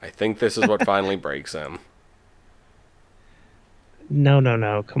 everyone. I think this is what finally breaks him.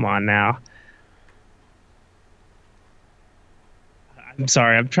 No. Come on now. I'm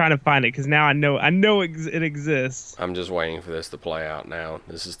sorry. I'm trying to find it because now I know it exists. I'm just waiting for this to play out now.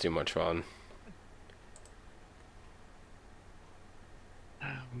 This is too much fun. Oh,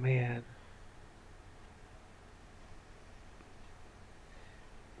 man.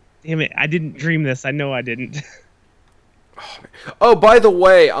 Damn it. I didn't dream this. I know I didn't. Oh, by the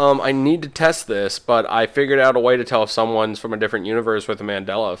way, I need to test this, but I figured out a way to tell if someone's from a different universe with the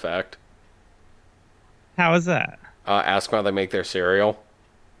Mandela effect. How is that? Ask how they make their cereal.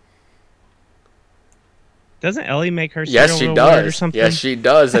 Doesn't Ellie make her cereal? Yes, she real does. weird or something? Yes, she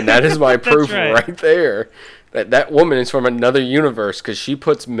does, and that is my proof right there. That woman is from another universe because she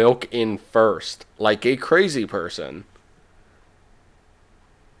puts milk in first, like a crazy person.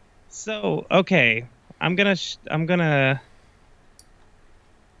 So, okay, I'm gonna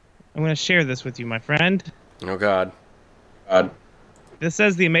share this with you, my friend. Oh God. This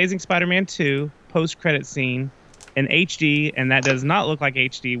says The Amazing Spider-Man 2 post-credit scene in HD, and that does not look like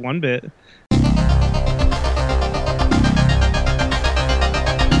HD one bit.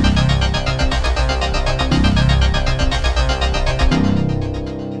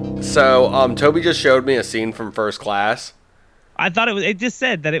 So, Toby just showed me a scene from First Class. I thought it just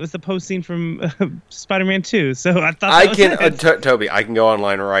said that it was the post scene from Spider-Man 2, so I thought Toby, I can go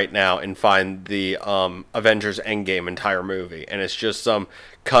online right now and find the Avengers Endgame entire movie, and it's just some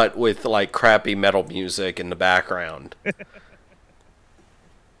cut with like crappy metal music in the background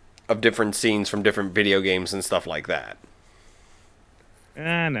of different scenes from different video games and stuff like that.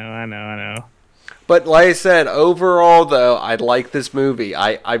 I know. But like I said, overall though, I like this movie.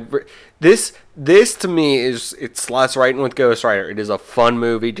 This to me it slots right in with Ghost Rider. It is a fun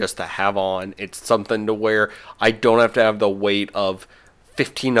movie just to have on. It's something to where I don't have to have the weight of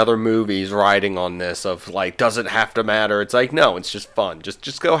 15 other movies riding on this of like, does it have to matter? It's like, no, it's just fun.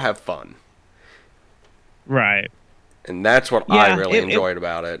 Just go have fun. Right. And that's what I really enjoyed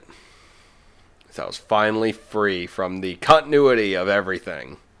about it. So I was finally free from the continuity of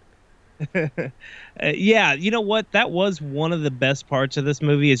everything. Yeah, you know what? That was one of the best parts of this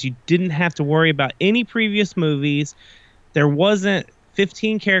movie is you didn't have to worry about any previous movies. There wasn't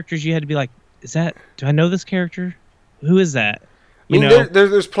 15 characters you had to be like, do I know this character? Who is that?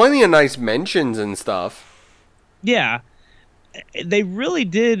 There's plenty of nice mentions and stuff. Yeah. They really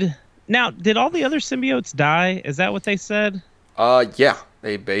did. Now, did all the other symbiotes die? Is that what they said? Yeah.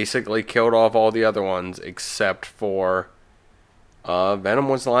 They basically killed off all the other ones except for Venom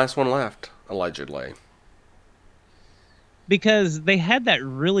was the last one left, allegedly. Because they had that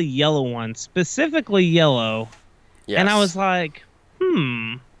really yellow one, specifically yellow. Yes. And I was like,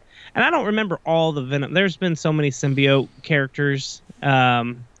 And I don't remember all the Venom. There's been so many symbiote characters.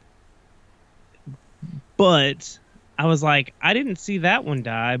 But I was like, I didn't see that one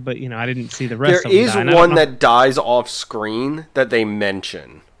die, but I didn't see the rest There of them is die. And I don't one know- that dies off screen that they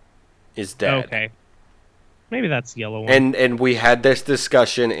mention is dead. Okay. Maybe that's the yellow one. And we had this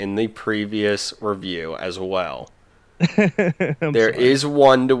discussion in the previous review as well. There is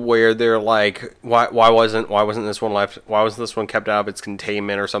one to where they're like, why wasn't this one left? Why wasn't this one kept out of its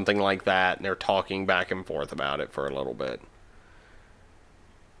containment or something like that? And they're talking back and forth about it for a little bit.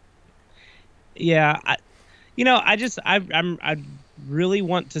 Yeah, I really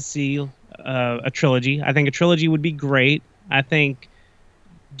want to see a trilogy. I think a trilogy would be great. I think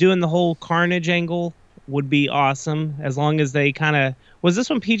doing the whole Carnage angle would be awesome, as long as they kind of... Was this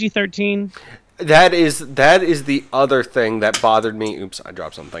one PG-13? That is the other thing that bothered me. Oops, I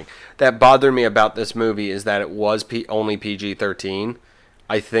dropped something. That bothered me about this movie is that it was only PG-13.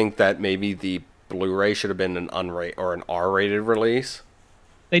 I think that maybe the Blu-ray should have been an R-rated release.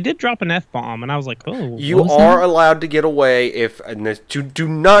 They did drop an F-bomb, and I was like, oh. You are allowed to get away if... do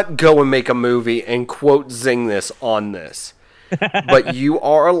not go and make a movie and quote zing this on this. But you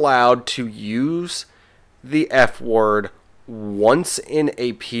are allowed to use the F word once in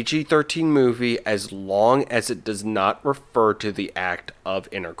a PG-13 movie as long as it does not refer to the act of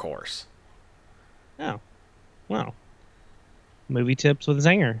intercourse. Oh. Well. Movie tips with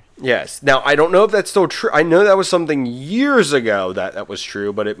Zinger. Yes. Now, I don't know if that's still true. I know that was something years ago that was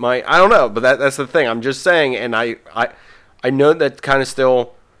true, but it might... I don't know, but that's the thing. I'm just saying, and I know that kind of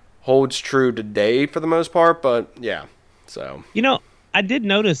still holds true today for the most part, but yeah, so... I did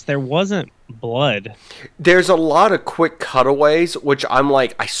notice there wasn't blood. There's a lot of quick cutaways, which I'm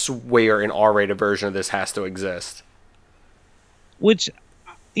like, I swear an R-rated version of this has to exist. Which,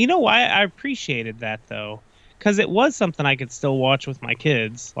 why I appreciated that, though? Because it was something I could still watch with my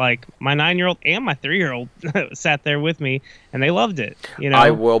kids. Like, my 9-year-old and my 3-year-old sat there with me, and they loved it.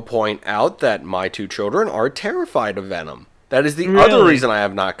 I will point out that my 2 children are terrified of Venom. That is the Really? other reason I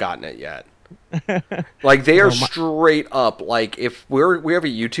have not gotten it yet. Like, they are straight up, like, if we have a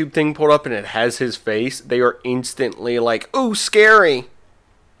YouTube thing pulled up and it has his face, they are instantly like, ooh, scary.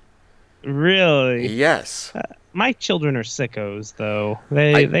 Really? Yes. My children are sickos, though.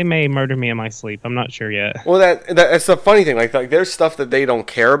 They may murder me in my sleep. I'm not sure yet. Well, that's the funny thing. Like there's stuff that they don't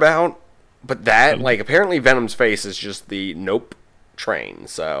care about, but that, like, apparently Venom's face is just the nope train,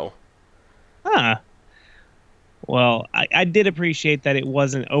 so. Huh. Well, I did appreciate that it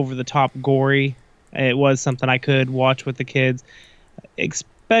wasn't over-the-top gory. It was something I could watch with the kids,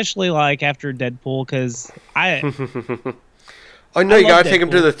 especially, like, after Deadpool, because Oh, no, you gotta take them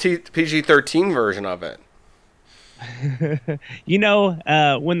to Deadpool. the PG-13 version of it.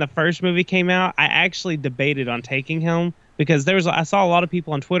 When the first movie came out, I actually debated on taking him because I saw a lot of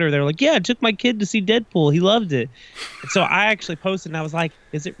people on Twitter. They were like, "Yeah, I took my kid to see Deadpool. He loved it." And so I actually posted, and I was like,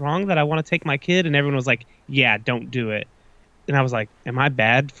 "Is it wrong that I want to take my kid?" And everyone was like, "Yeah, don't do it." And I was like, "Am I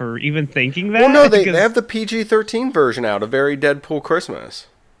bad for even thinking that?" Well, no, they have the PG-13 version out, A Very Deadpool Christmas.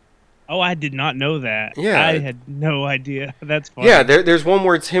 Oh, I did not know that. Yeah. I had no idea. That's funny. Yeah, there's one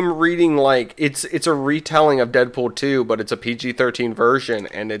where it's him reading, like, it's a retelling of Deadpool 2, but it's a PG-13 version,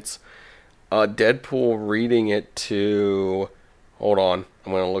 and it's Deadpool reading it to... Hold on,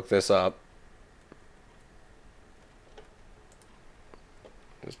 I'm going to look this up.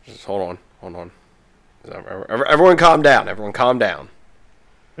 Just hold on. Everyone calm down.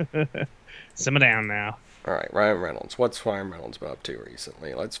 Simmer down now. All right, Ryan Reynolds. What's Ryan Reynolds been up to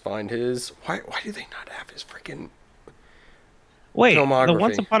recently? Let's find his... Why do they not have his freaking... Wait, the filmography?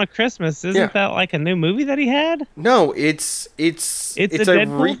 Once Upon a Christmas, isn't that like a new movie that he had? No, it's a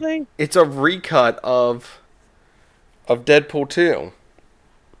Deadpool thing? It's a recut of Deadpool 2.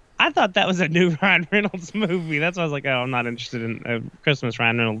 I thought that was a new Ryan Reynolds movie. That's why I was like, oh, I'm not interested in a Christmas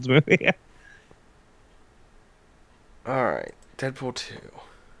Ryan Reynolds movie. All right, Deadpool 2.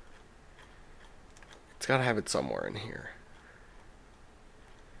 It's got to have it somewhere in here.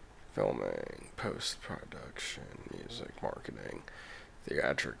 Filming, post-production, music, marketing,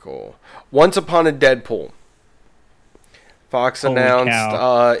 theatrical. Once Upon a Deadpool. Fox Holy announced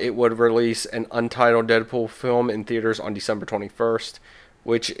cow. it would release an untitled Deadpool film in theaters on December 21st,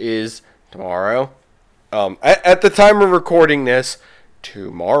 which is tomorrow. At the time of recording this,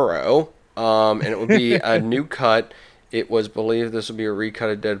 tomorrow. And it would be a new cut. It was believed this would be a recut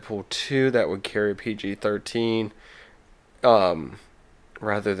of Deadpool 2 that would carry PG-13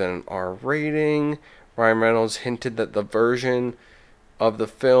 rather than an R rating. Ryan Reynolds hinted that the version of the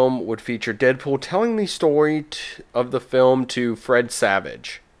film would feature Deadpool telling the story of the film to Fred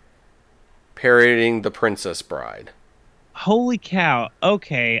Savage, parodying The Princess Bride. Holy cow.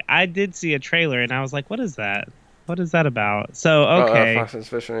 Okay, I did see a trailer, and I was like, what is that? What is that about? So, okay. Fox has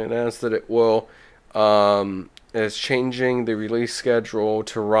officially announced that it will is changing the release schedule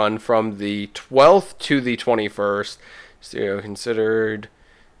to run from the 12th to the 21st. Studio considered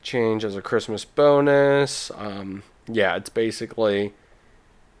change as a Christmas bonus. Yeah, it's basically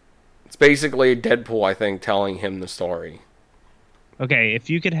Deadpool, I think, telling him the story. Okay, if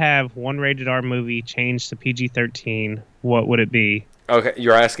you could have one rated R movie changed to PG-13, what would it be? Okay,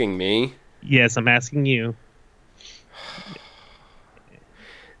 you're asking me? Yes, I'm asking you.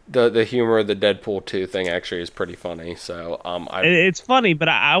 The humor of the Deadpool 2 thing actually is pretty funny. So it's funny, but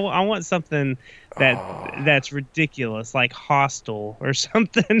I want something that's ridiculous, like Hostel or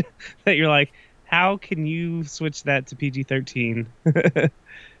something that you're like, how can you switch that to PG-13?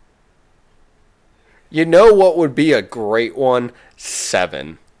 You know what would be a great one?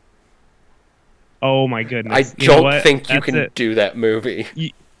 7. Oh my goodness! I don't think you can do that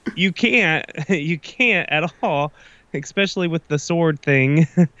movie. You can't. You can't at all. Especially with the sword thing.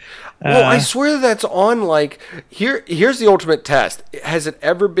 Well, I swear that's on, like... Here's the ultimate test. Has it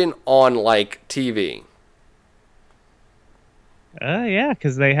ever been on, like, TV? Yeah,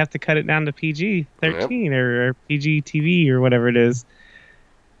 because they have to cut it down to PG-13 or PG-TV or whatever it is.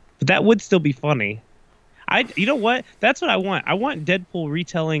 But that would still be funny. You know what? That's what I want. I want Deadpool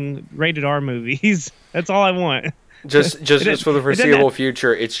retelling rated R movies. That's all I want. Just for the foreseeable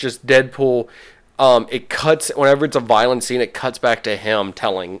future, it's just Deadpool... it cuts whenever it's a violent scene. It cuts back to him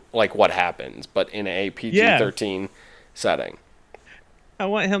telling like what happens, but in a PG-13 setting. I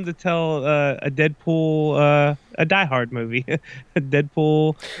want him to tell a Deadpool, a Die Hard movie, a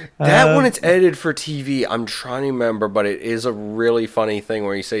Deadpool. That one, it's edited for TV. I'm trying to remember, but it is a really funny thing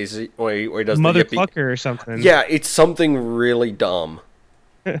where he says where he does motherfucker or something. Yeah, it's something really dumb.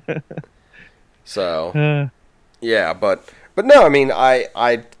 So yeah, but no, I mean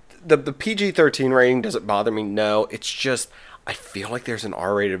The PG-13 rating doesn't bother me. No, it's just I feel like there's an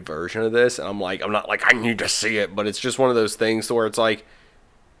R-rated version of this, and I'm not like I need to see it, but it's just one of those things where it's like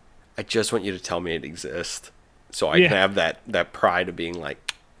I just want you to tell me it exists, so I can have that pride of being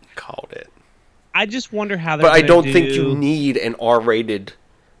like called it. I just wonder how. But I don't think you need an R-rated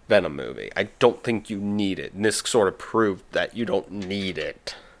Venom movie. I don't think you need it, and this sort of proved that you don't need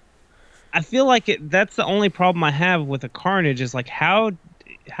it. I feel like that's the only problem I have with a Carnage is like how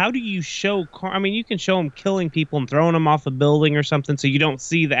do you show... I mean, you can show him killing people and throwing them off a building or something so you don't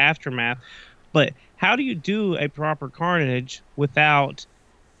see the aftermath. But how do you do a proper Carnage without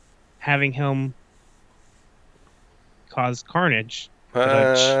having him cause carnage?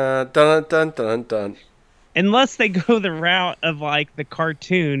 Dun, dun, dun, dun. Unless they go the route of like the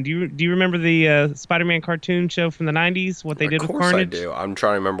cartoon. Do you remember the Spider-Man cartoon show from the 90s? What they did with Carnage? Of course I do. I'm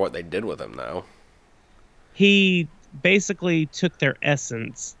trying to remember what they did with him, though. He basically took their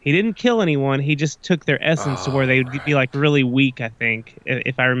essence. He didn't kill anyone. He just took their essence to where they would be like really weak, I think,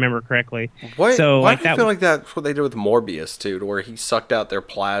 if I remember correctly. Why do you feel like that's what they did with Morbius, too, to where he sucked out their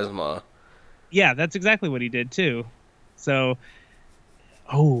plasma? Yeah, that's exactly what he did, too. So,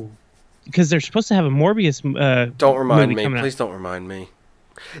 because they're supposed to have a Morbius don't remind me. Please don't remind me.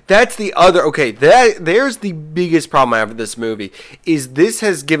 That's the other... Okay, there's the biggest problem I have with this movie, is this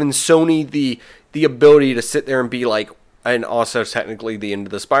has given Sony the ability to sit there and be like, and also technically the Into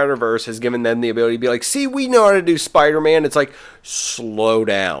the Spider-Verse has given them the ability to be like, see, we know how to do Spider-Man. It's like, slow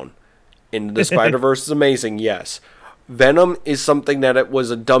down. Into the Spider-Verse is amazing, yes. Venom is something that it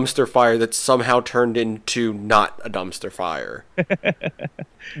was a dumpster fire that somehow turned into not a dumpster fire.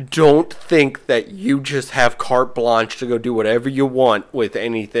 Don't think that you just have carte blanche to go do whatever you want with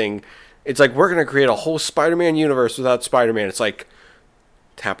anything. It's like, we're going to create a whole Spider-Man universe without Spider-Man. It's like,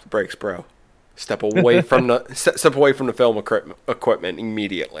 tap the brakes, bro. Step away from the film equipment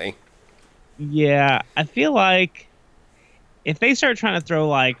immediately. Yeah, I feel like if they start trying to throw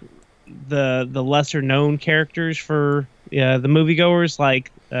like the lesser known characters for the moviegoers,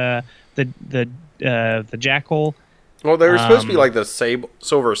 like the Jackal. Well, they were supposed to be like the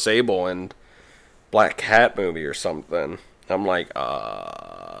Silver Sable and Black Cat movie or something. I'm like,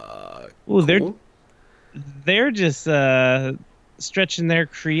 Ooh, cool. They're just stretching their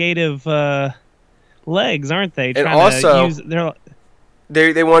creative legs, aren't they? And also,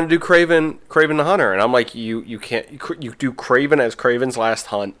 they want to do Kraven the Hunter, and I'm like, you can't. You do Kraven as Kraven's Last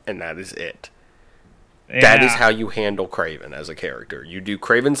Hunt, and that is it. Yeah. That is how you handle Kraven as a character. You do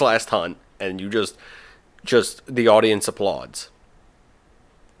Kraven's Last Hunt, and you just the audience applauds.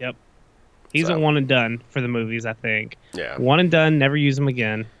 Yep, he's a one and done for the movies. I think. Yeah, one and done. Never use him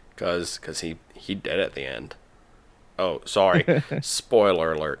again. Because he dead at the end. Oh, sorry.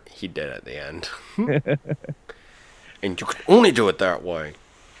 Spoiler alert. He did at the end. And you can only do it that way.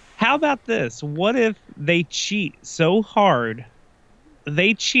 How about this? What if they cheat so hard,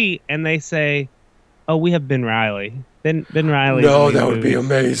 they cheat and they say, Oh, we have Ben Riley. Ben Riley. No, that would be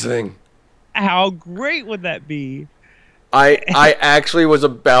amazing. How great would that be? I actually was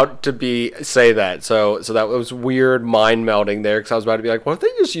about to say that, so that was weird mind melding there, because I was about to be like, what if they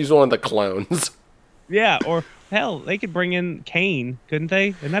just use one of the clones? Yeah, or hell, they could bring in Kane, couldn't they?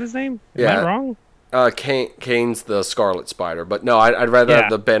 Isn't that his name? Am Yeah. I wrong? Kane's the Scarlet Spider, but no, I'd rather have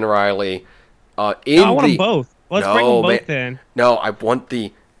the Ben Riley. I want them both. Let's bring them both in. No, I want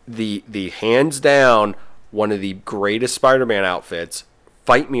the hands down one of the greatest Spider-Man outfits.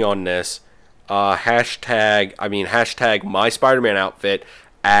 Fight me on this. Hashtag my Spider-Man outfit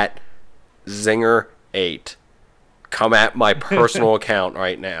at Zinger8. Come at my personal account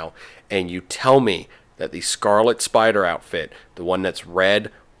right now, and you tell me that the Scarlet Spider outfit, the one that's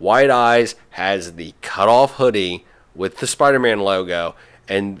red, white eyes, has the cut-off hoodie with the Spider-Man logo,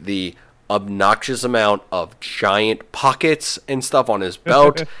 and the obnoxious amount of giant pockets and stuff on his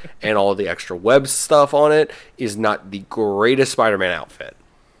belt, and all the extra web stuff on it, is not the greatest Spider-Man outfit.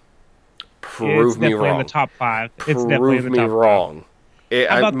 Prove me wrong. In the top 5. Prove me wrong.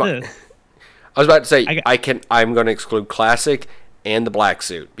 How about this? I was about to say I'm going to exclude classic and the black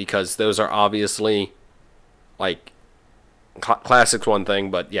suit, because those are obviously like classic's one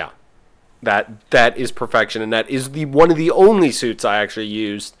thing, but yeah, that is perfection, and that is one of the only suits I actually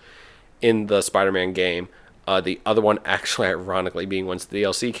used in the Spider-Man game. The other one, actually, ironically, being once the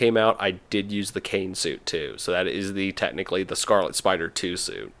DLC came out, I did use the Kane suit too. So that is technically the Scarlet Spider 2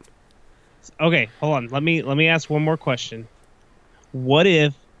 suit. Okay, hold on. Let me ask one more question. What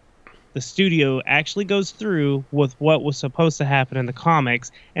if the studio actually goes through with what was supposed to happen in the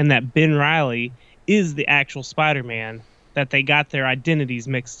comics, and that Ben Riley is the actual Spider-Man, that they got their identities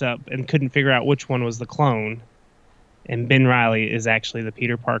mixed up and couldn't figure out which one was the clone, and Ben Riley is actually the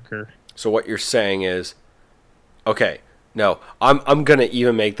Peter Parker? So what you're saying is, okay, no, I'm gonna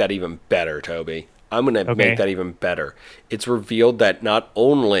even make that even better, Toby. I'm gonna make that even better. It's revealed that not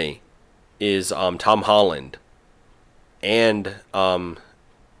only is Tom Holland and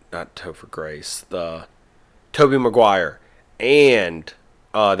not Topher Grace, the Tobey Maguire and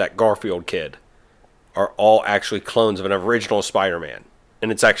that Garfield kid are all actually clones of an original Spider-Man,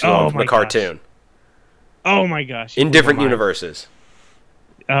 and it's actually one from the cartoon. Oh my gosh! In different universes.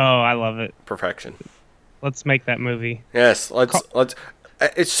 Oh, I love it. Perfection. Let's make that movie. Yes, let's.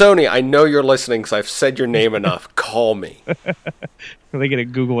 It's Sony. I know you're listening, because I've said your name enough. Call me. They get a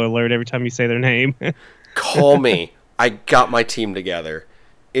Google alert every time you say their name. Call me. I got my team together.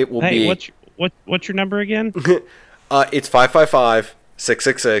 It will be. What's your number again? It's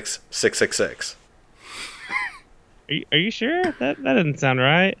 555-666-666. Are you sure? That doesn't sound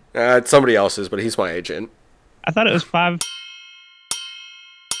right. It's somebody else's, but he's my agent. I thought it was 5.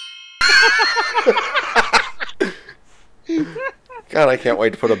 God, I can't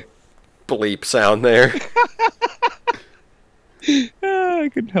wait to put a bleep sound there. I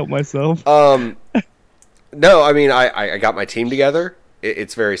couldn't help myself. No, I mean, I got my team together.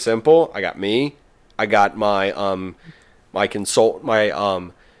 It's very simple. I got me. I got my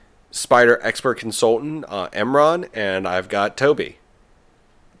Spider expert consultant, Emron, and I've got Toby.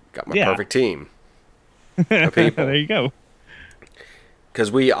 Got my perfect team of people. There you go. Because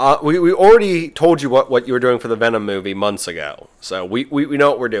we already told you what you were doing for the Venom movie months ago, so we know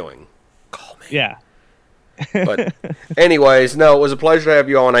what we're doing. Call me. Yeah. But anyways, no, it was a pleasure to have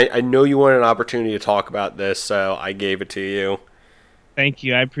you on. I know you wanted an opportunity to talk about this, so I gave it to you. Thank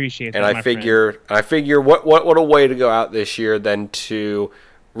you. I appreciate that. And I figure what a way to go out this year than to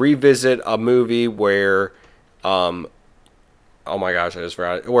revisit a movie where oh my gosh, I just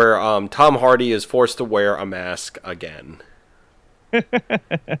forgot, where Tom Hardy is forced to wear a mask again. That's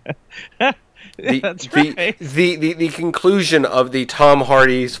right. The conclusion of the Tom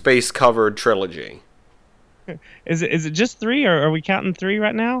Hardy's face covered trilogy. Is it just 3, or are we counting 3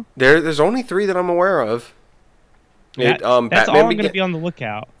 right now? There's only 3 that I'm aware of. That's all I'm going to be on the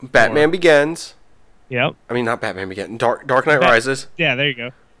lookout. Batman Begins. Yep. I mean, not Batman Begins. Dark Knight Rises. Yeah, there you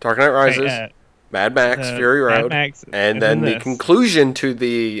go. Dark Knight Rises. Mad Max, Fury Road. Max, and then the conclusion to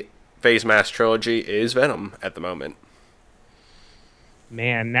the Face Mask trilogy is Venom at the moment.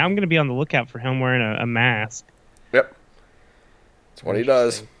 Man, now I'm going to be on the lookout for him wearing a mask. Yep. That's what he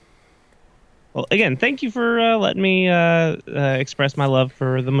does. Well, again, thank you for letting me express my love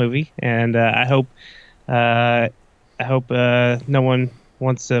for the movie, and I hope no one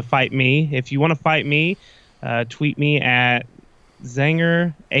wants to fight me. If you want to fight me, tweet me at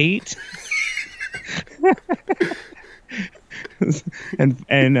Zanger8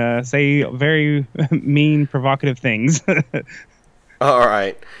 and say very mean, provocative things. All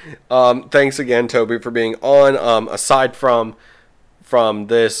right. Thanks again, Toby, for being on. Aside from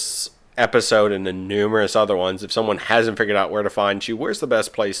this episode and the numerous other ones, if someone hasn't figured out where to find you, where's the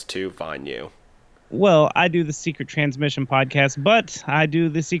best place to find you? Well, I do the Secret Transmission podcast, but I do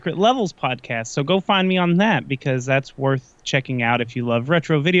the Secret Levels podcast. So go find me on that, because that's worth checking out if you love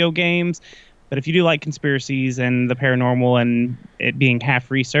retro video games. But if you do like conspiracies and the paranormal and it being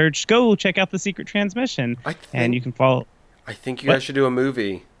half researched, go check out the Secret Transmission. And you can follow. I think you guys should do a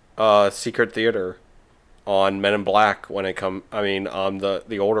movie, Secret Theater, on Men in Black when it come. I mean,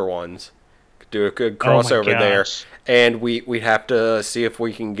 the older ones. Do a good crossover there, and we have to see if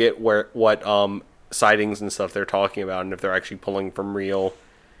we can get what sightings and stuff they're talking about, and if they're actually pulling from real.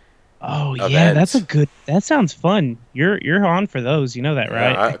 Oh events. Yeah, that sounds fun. You're on for those, you know that,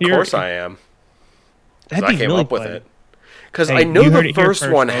 right? Yeah, of course I am. I came really up with fun. it. Because Hey, I know you heard the it here first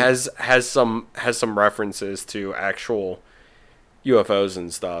first, one folks. has some references to actual UFOs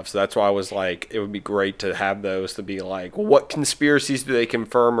and stuff. So that's why I was like, it would be great to have those to be like, what conspiracies do they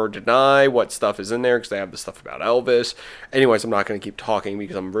confirm or deny? What stuff is in there? Because they have the stuff about Elvis. Anyways, I'm not going to keep talking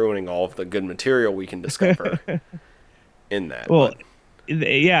because I'm ruining all of the good material we can discover in that. Well,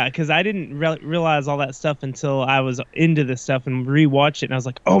 yeah, because I didn't realize all that stuff until I was into this stuff and rewatched it, and I was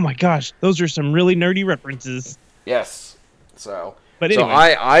like, oh my gosh, those are some really nerdy references. Yes. So, But anyway.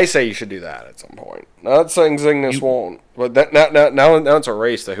 I say you should do that at some point. Not saying Zingness won't, but now it's a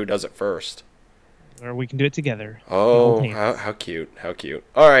race to who does it first. Or we can do it together. Oh, how cute. How cute.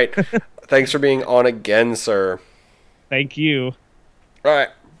 All right. Thanks for being on again, sir. Thank you. All right.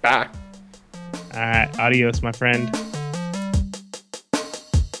 Bye. All right. Adios, my friend.